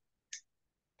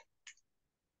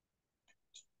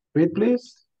 Read,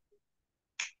 please.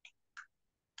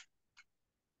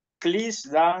 Please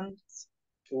then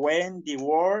when the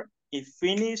word is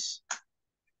finished,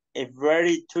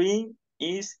 everything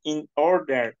is in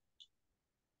order.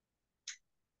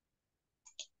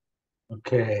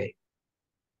 Okay.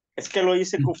 Es que lo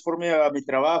hice conforme a mi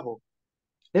trabajo.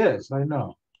 Yes, I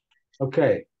know.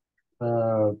 Okay.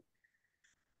 Can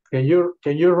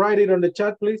you write it on the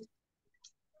chat, please?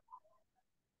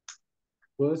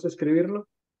 ¿Puedes escribirlo?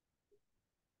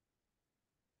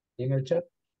 En el chat.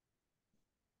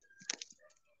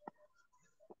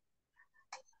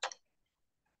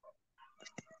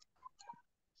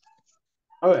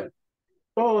 A ver,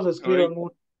 todos escriban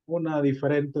una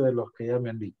diferente de los que ya me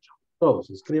han dicho.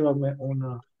 Todos, escríbanme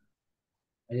una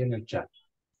ahí en el chat.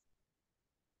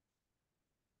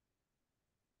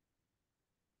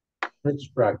 Let's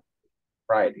practice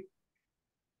writing.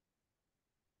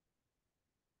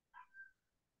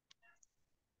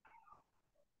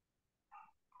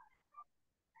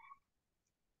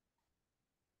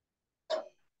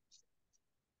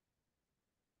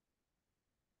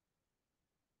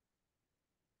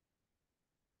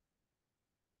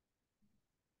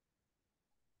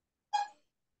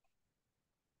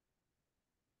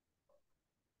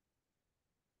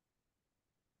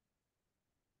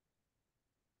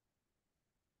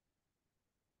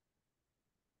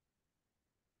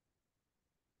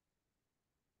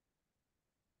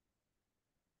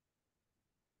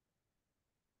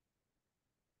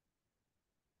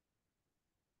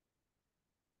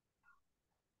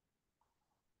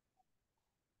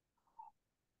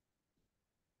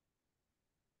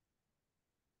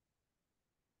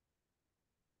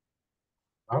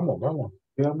 Vamos, vamos.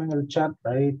 Escríbanme en el chat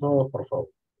ahí todos, por favor.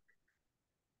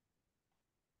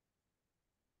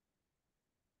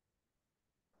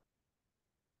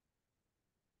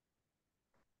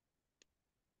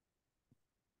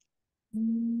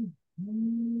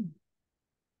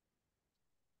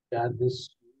 Ya,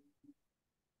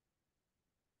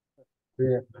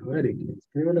 Eric,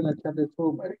 escríbelo en el chat de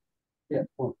Zoom, Eric. Yeah,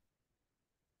 pon.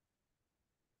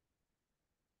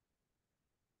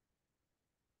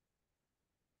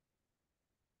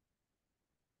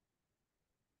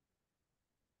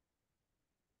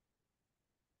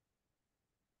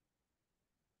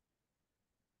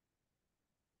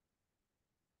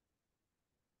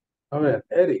 A ver,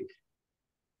 Eric.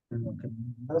 En lo que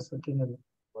pasa aquí en el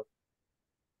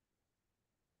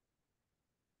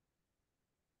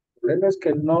problema es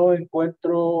que no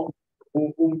encuentro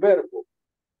un verbo.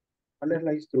 ¿Cuál es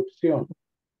la instrucción?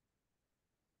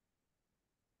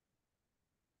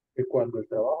 Que cuando el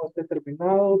trabajo esté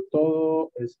terminado,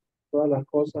 todas las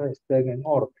cosas estén en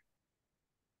orden.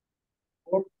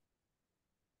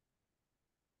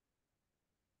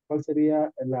 ¿Cuál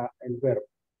sería el verbo?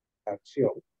 La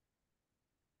acción.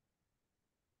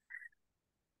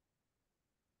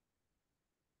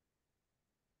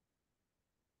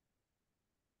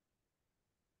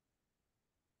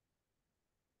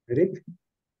 Eric,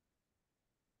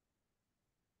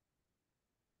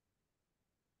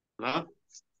 ¿No?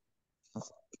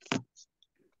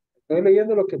 estoy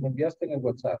leyendo lo que me enviaste en el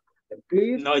WhatsApp.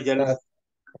 Please, No, ya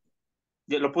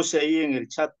lo puse ahí en el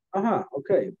chat. ajá,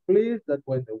 okay. Please, that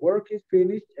when the work is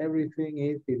finished, everything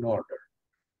is in order.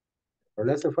 Pero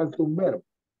le hace falta un verbo.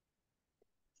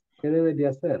 ¿Qué deben de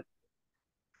hacer?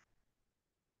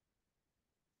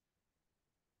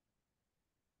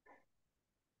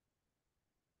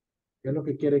 ¿Qué es lo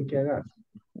que quieren que hagas?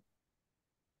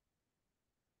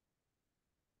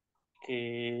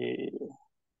 Que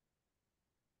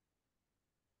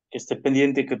esté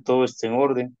pendiente que todo esté en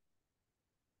orden.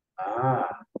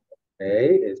 Ah, ok.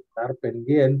 Estar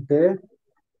pendiente.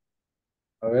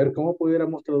 A ver, ¿cómo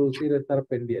pudiéramos traducir estar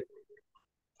pendiente?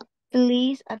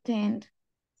 Please attend.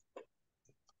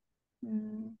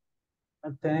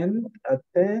 Attend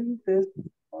es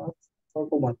más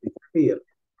como asistir.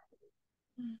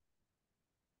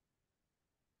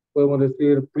 Podemos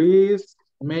decir, please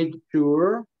make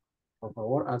sure, por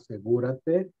favor,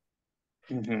 asegúrate.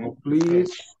 O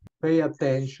please pay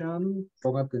attention,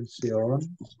 ponga atención.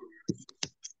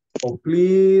 O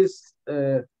please,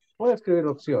 voy a escribir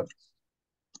opciones.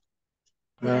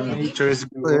 Teacher is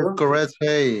correct.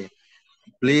 Hey,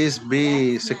 please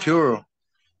be secure.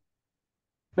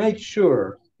 Make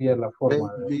sure, y es la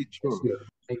forma de Be sure. decir,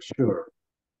 make sure.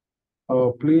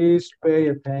 O please pay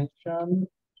attention.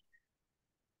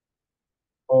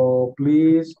 O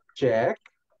please check.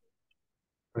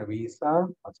 Revisa.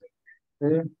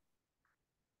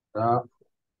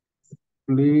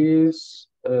 Please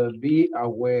be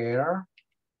aware.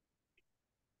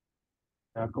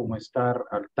 Como estar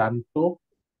al tanto.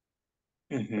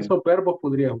 Esos verbos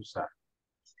podrías usar,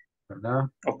 ¿verdad?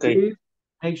 Okay. Please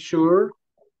make sure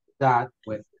that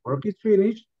when work is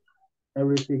finished,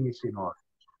 everything is in order.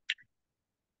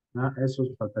 Eso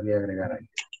faltaría agregar ahí.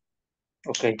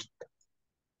 Okay.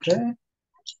 Okay.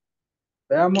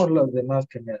 Veamos los demás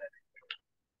que me han.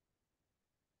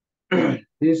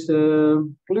 Dice,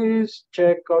 please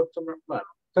check customer. Bueno,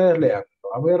 ustedes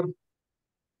leanlo. A ver,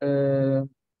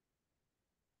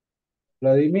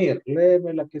 Vladimir,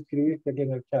 léeme la que escribiste aquí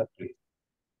en el chat, please.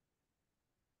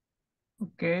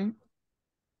 Okay.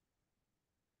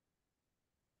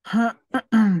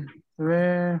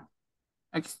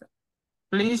 Aquí está.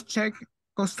 Please check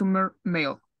customer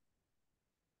mail.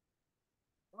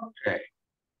 Okay.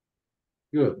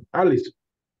 Good. Alice.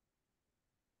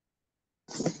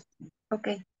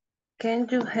 Okay. Can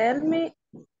you help me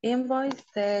invoice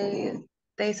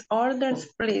these orders,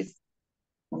 please?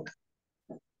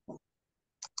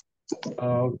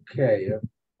 Okay.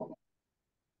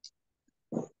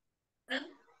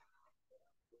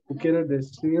 ¿Tú quieres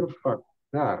decir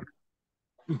facturar?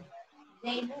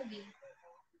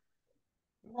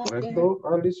 ¿Correcto,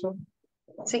 Alison?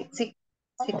 Sí,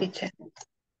 teacher.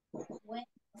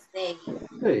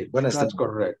 Sí, Buenas that's tardes.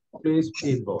 correct. Please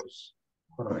invoice.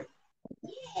 Correct.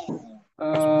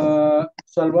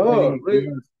 Salvador,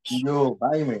 read You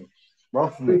buy me,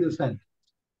 roughly. the sentence.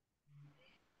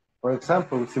 Por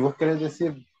ejemplo, si vos querés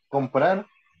decir comprar,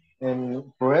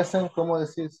 en present, ¿cómo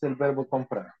decís el verbo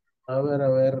comprar? A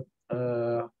ver.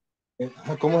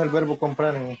 ¿Cómo es el verbo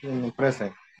comprar en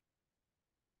present?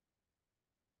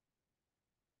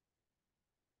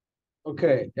 Ok,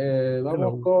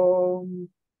 vamos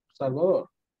con Salvador.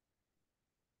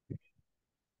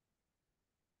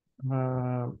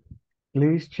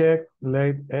 Please check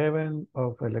late event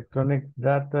of electronic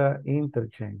data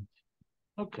interchange.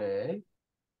 Ok.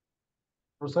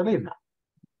 Rosalina.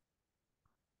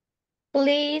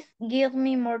 Please give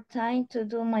me more time to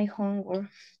do my homework.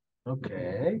 Ok.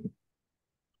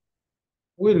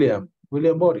 William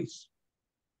Boris.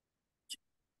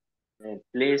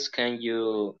 Please, can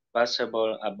you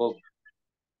passable a book?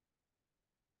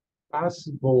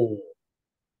 Passable.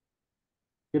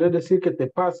 Quiere decir que te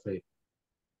pase.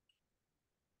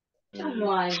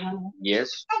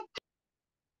 Yes.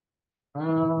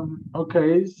 Ok,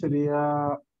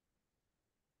 sería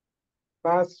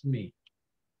pass me.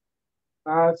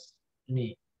 Pass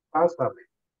me. Pásame.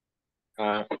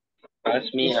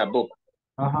 Pass me a book.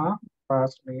 Ajá.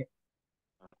 Pass me.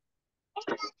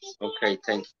 Okay,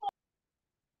 thank you.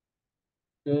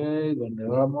 Ok, ¿dónde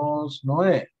vamos?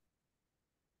 Noé.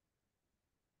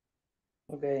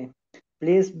 Okay.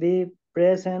 Please be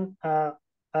present at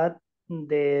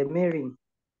the meeting.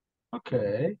 Ok.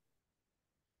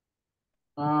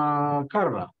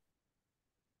 Carla.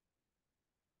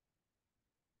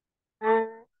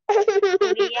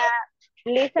 Sería,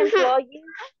 please employees,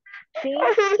 see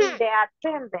in the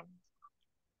attendance.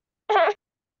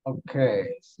 Ok.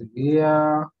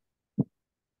 Sería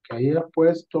que haya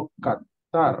puesto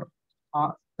captar.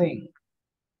 Thing.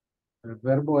 El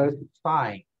verbo es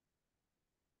sign.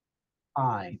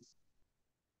 Sign.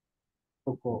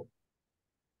 Un poco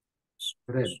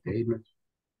diferente.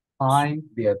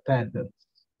 Sign the attendance.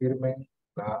 Firme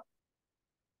la.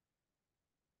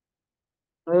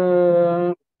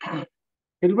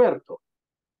 Gilberto.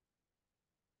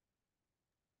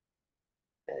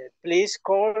 Please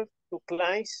call to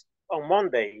clients on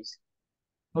Mondays.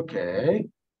 Ok.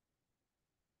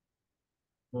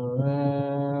 A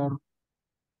ver.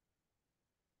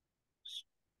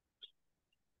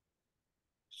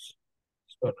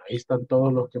 Bueno, ahí están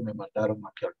todos los que me mandaron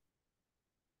aquí.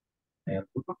 Hay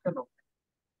algunos que no.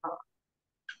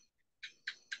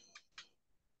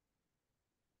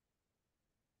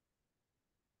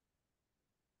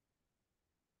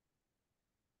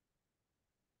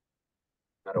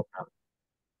 Mandaron nada.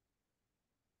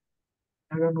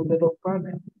 Háganos de los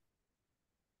panes.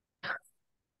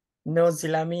 No, si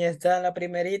la mía está en la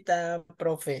primerita,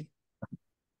 profe.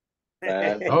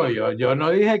 No, yo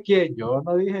no dije quién, yo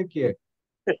no dije quién.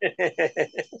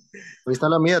 Ahí está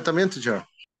la mía también, teacher.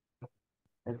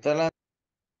 Esta la...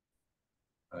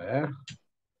 A ver, a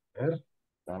ver.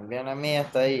 También la mía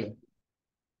está ahí.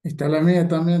 Está la mía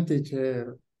también,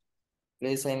 teacher.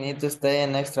 Please, I need to stay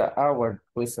an extra hour.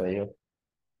 Pues yo.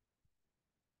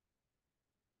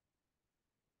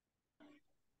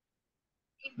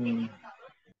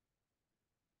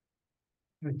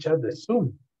 El chat de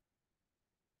Zoom.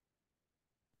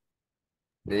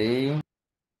 Sí.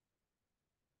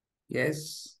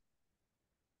 Yes.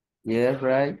 Yes,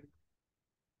 right.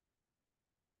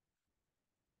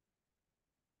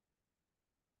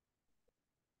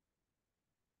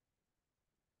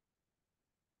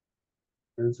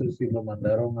 Entonces si lo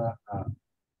mandaron a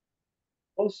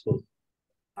Osos.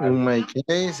 In my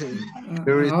case,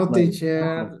 here is No, my...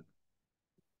 teacher.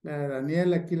 La de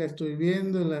Daniela aquí la estoy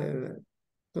viendo,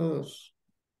 todos.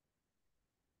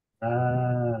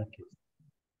 Ok.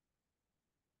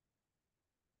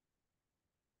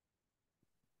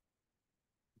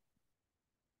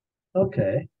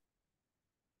 Okay.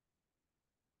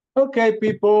 Okay,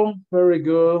 people. Very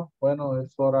good. Bueno,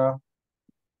 es hora.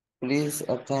 Please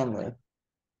attend.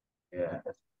 Yeah.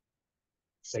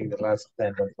 Take the last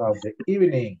sentence of the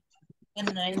evening.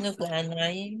 Good night, good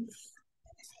night.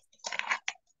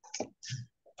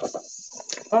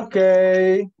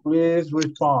 Okay, please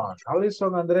respond.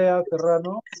 Alison Andrea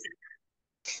Serrano.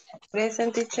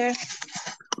 Present, teacher.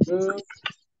 Good.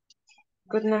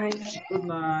 Good night. Good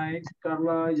night.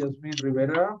 Carla Yasmin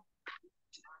Rivera.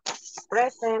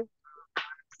 Present.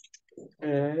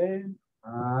 Okay.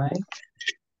 Night.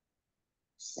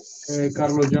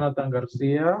 Carlos Jonathan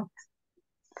García.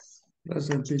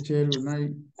 Present, teacher. Good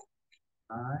night.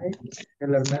 Night.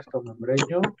 El Ernesto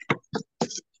Membreño.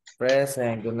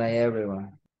 Present. Good night,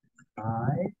 everyone.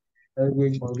 Night.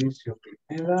 Edwin Mauricio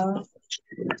Pineda.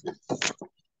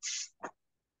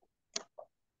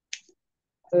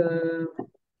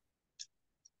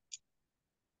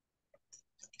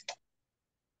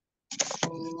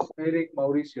 Eric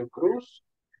Mauricio Cruz.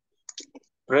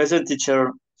 Present,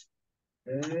 teacher.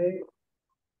 Okay.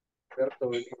 Alberto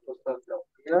Benito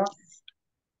Santa.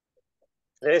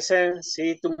 Present, see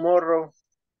you tomorrow,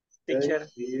 teacher.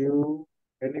 Thank you.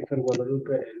 Jennifer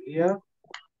Guadalupe Elia.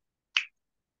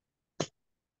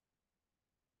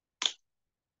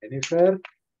 Jennifer.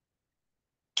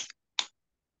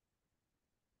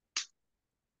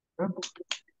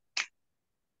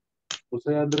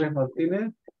 José Andrés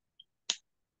Martínez.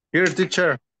 Here,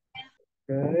 teacher.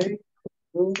 Okay.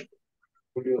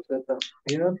 Julio César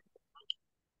Mejía.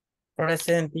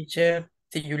 Present, teacher.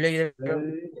 See you later.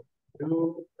 Okay.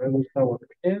 Gustavo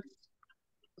Núñez.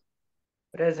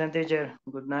 Present, teacher.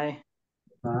 Good night.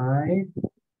 Night.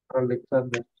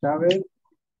 Alexander Chávez.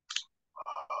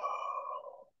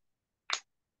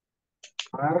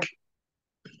 Mar.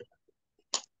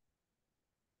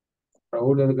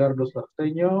 Raúl Edgardo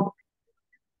Sarceño.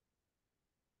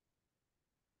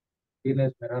 Tina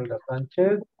Esmeralda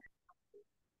Sánchez.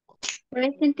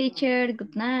 Present teacher,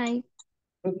 good night.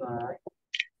 Good night.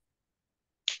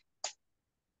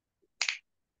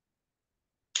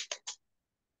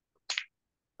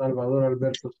 Salvador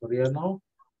Alberto Soriano.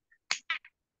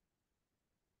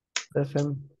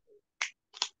 Present.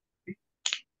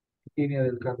 Línea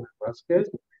del Carmen Vázquez.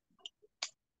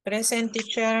 Present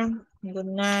teacher. Good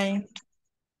night.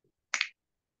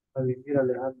 Vladimir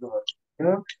Alejandro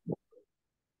García.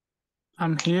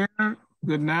 I'm here.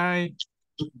 Good night.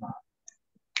 Good night.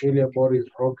 William Boris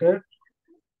Roque.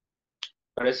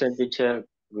 Present teacher.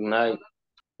 Good night.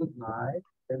 Good night.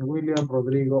 And William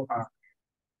Rodrigo A.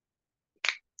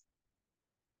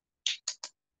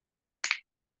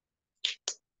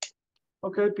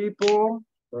 Okay, people,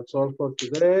 that's all for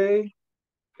today.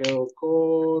 Quedo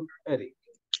con Eric.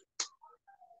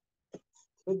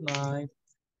 Good night.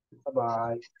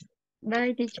 Bye-bye.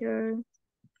 Bye, teacher.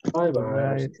 Bye-bye. Good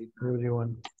night,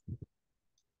 everyone.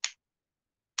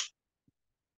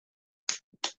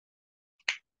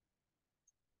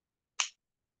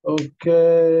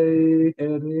 Okay,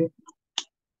 Eric.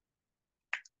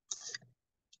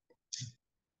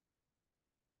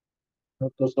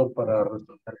 Estos son para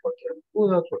resolver cualquier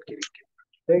duda, cualquier inquietud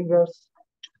que tengas.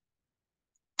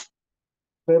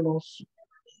 Vemos.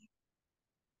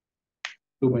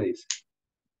 Tú me dices.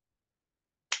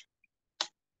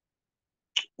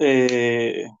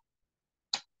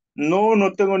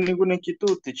 No tengo ninguna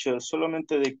inquietud, teacher,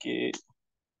 solamente de que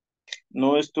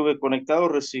no estuve conectado,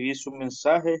 recibí su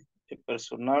mensaje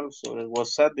personal sobre el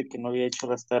WhatsApp de que no había hecho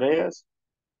las tareas,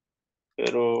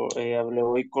 pero hablé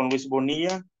hoy con Luis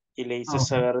Bonilla y le hice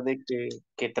saber de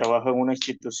que trabaja en una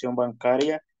institución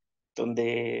bancaria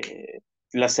donde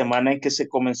la semana en que se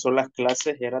comenzó las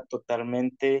clases era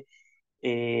totalmente,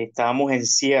 estábamos en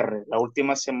cierre. La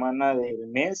última semana del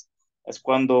mes es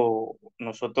cuando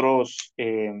nosotros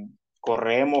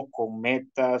corremos con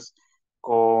metas,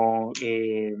 con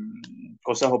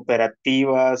cosas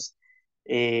operativas,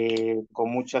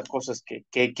 con muchas cosas que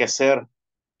hay que hacer.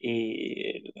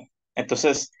 Y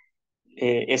entonces,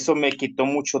 eso me quitó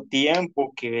mucho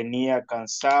tiempo, que venía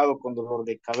cansado, con dolor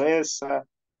de cabeza.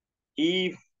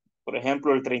 Y, por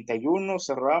ejemplo, el 31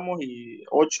 cerramos y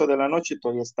 8 de la noche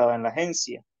todavía estaba en la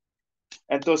agencia.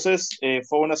 Entonces,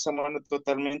 fue una semana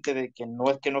totalmente de que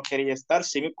no es que no quería estar,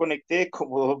 sí me conecté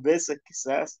como 2 veces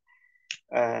quizás,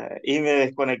 y me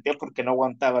desconecté porque no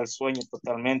aguantaba el sueño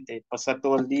totalmente. Pasar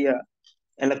todo el día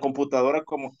en la computadora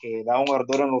como que da un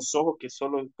ardor en los ojos que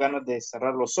solo ganas de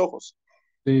cerrar los ojos.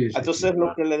 Sí, Entonces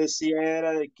lo que le decía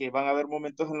era de que van a haber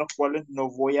momentos en los cuales no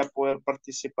voy a poder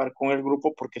participar con el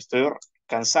grupo porque estoy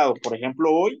cansado. Por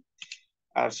ejemplo, hoy,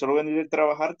 al solo venir de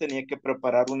trabajar, tenía que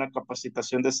preparar una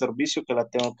capacitación de servicio que la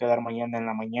tengo que dar mañana en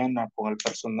la mañana con el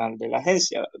personal de la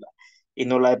agencia, ¿verdad? Y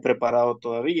no la he preparado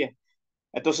todavía.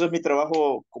 Entonces mi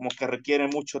trabajo como que requiere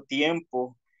mucho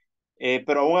tiempo,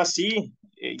 pero aún así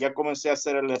ya comencé a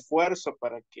hacer el esfuerzo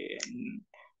para que,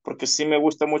 porque sí me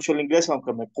gusta mucho el inglés,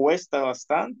 aunque me cuesta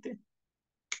bastante,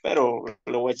 pero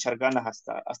le voy a echar ganas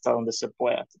hasta donde se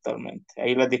pueda totalmente.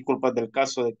 Ahí las disculpas del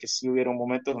caso de que sí hubieron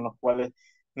momentos en los cuales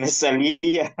me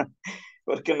salía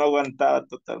porque no aguantaba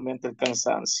totalmente el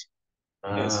cansancio.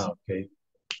 Eso. Ok.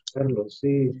 Carlos,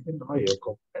 sí, no, yo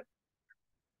comprendo.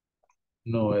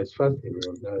 No es fácil,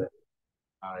 ¿verdad?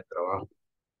 De trabajo,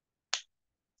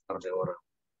 par de horas.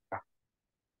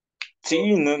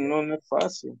 Sí, no es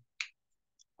fácil.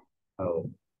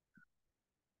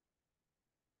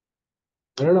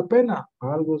 Vale la pena,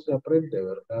 algo se aprende,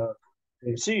 ¿verdad?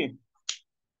 Sí.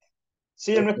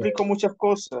 Sí, él me explicó muchas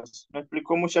cosas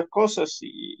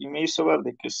y me hizo ver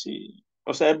de que sí,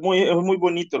 o sea, es muy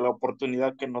bonito la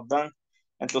oportunidad que nos dan,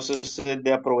 entonces es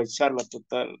de aprovecharla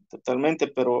totalmente,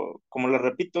 pero como le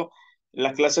repito,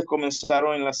 las clases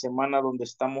comenzaron en la semana donde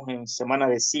estamos en semana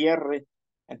de cierre,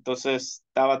 entonces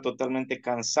estaba totalmente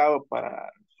cansado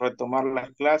para retomar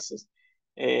las clases.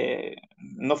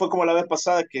 No fue como la vez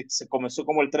pasada que se comenzó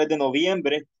como el 3 de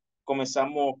noviembre,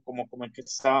 comenzamos como que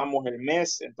estábamos el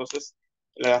mes, entonces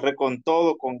le agarré con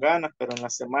todo, con ganas, pero en la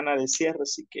semana de cierre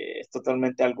sí que es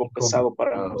totalmente algo pesado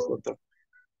para nosotros.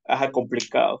 Ajá,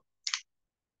 complicado.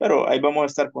 Pero ahí vamos a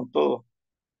estar con todo.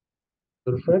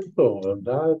 Perfecto,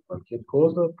 ¿verdad? Cualquier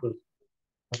cosa, pues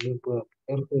también puede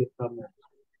hacerse y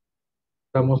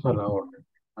estamos a la orden.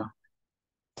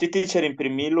 Sí, teacher,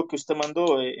 imprimí lo que usted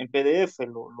mandó en PDF,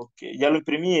 lo que ya lo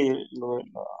imprimí,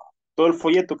 todo el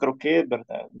folleto creo que es,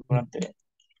 ¿verdad? Durante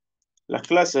las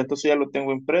clases, entonces ya lo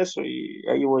tengo impreso y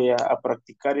ahí voy a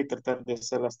practicar y tratar de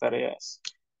hacer las tareas.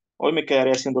 Hoy me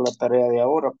quedaré haciendo la tarea de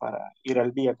ahora para ir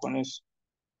al día con eso.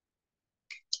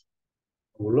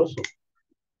 Fabuloso.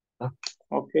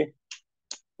 Ok.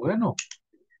 Bueno,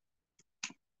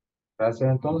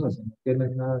 Gracias entonces, si no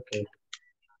tienes nada que...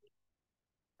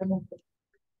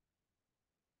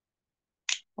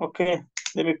 Ok,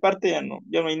 de mi parte ya no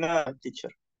hay nada,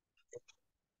 teacher.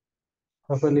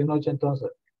 Una feliz noche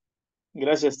entonces.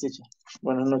 Gracias, teacher.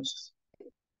 Buenas noches.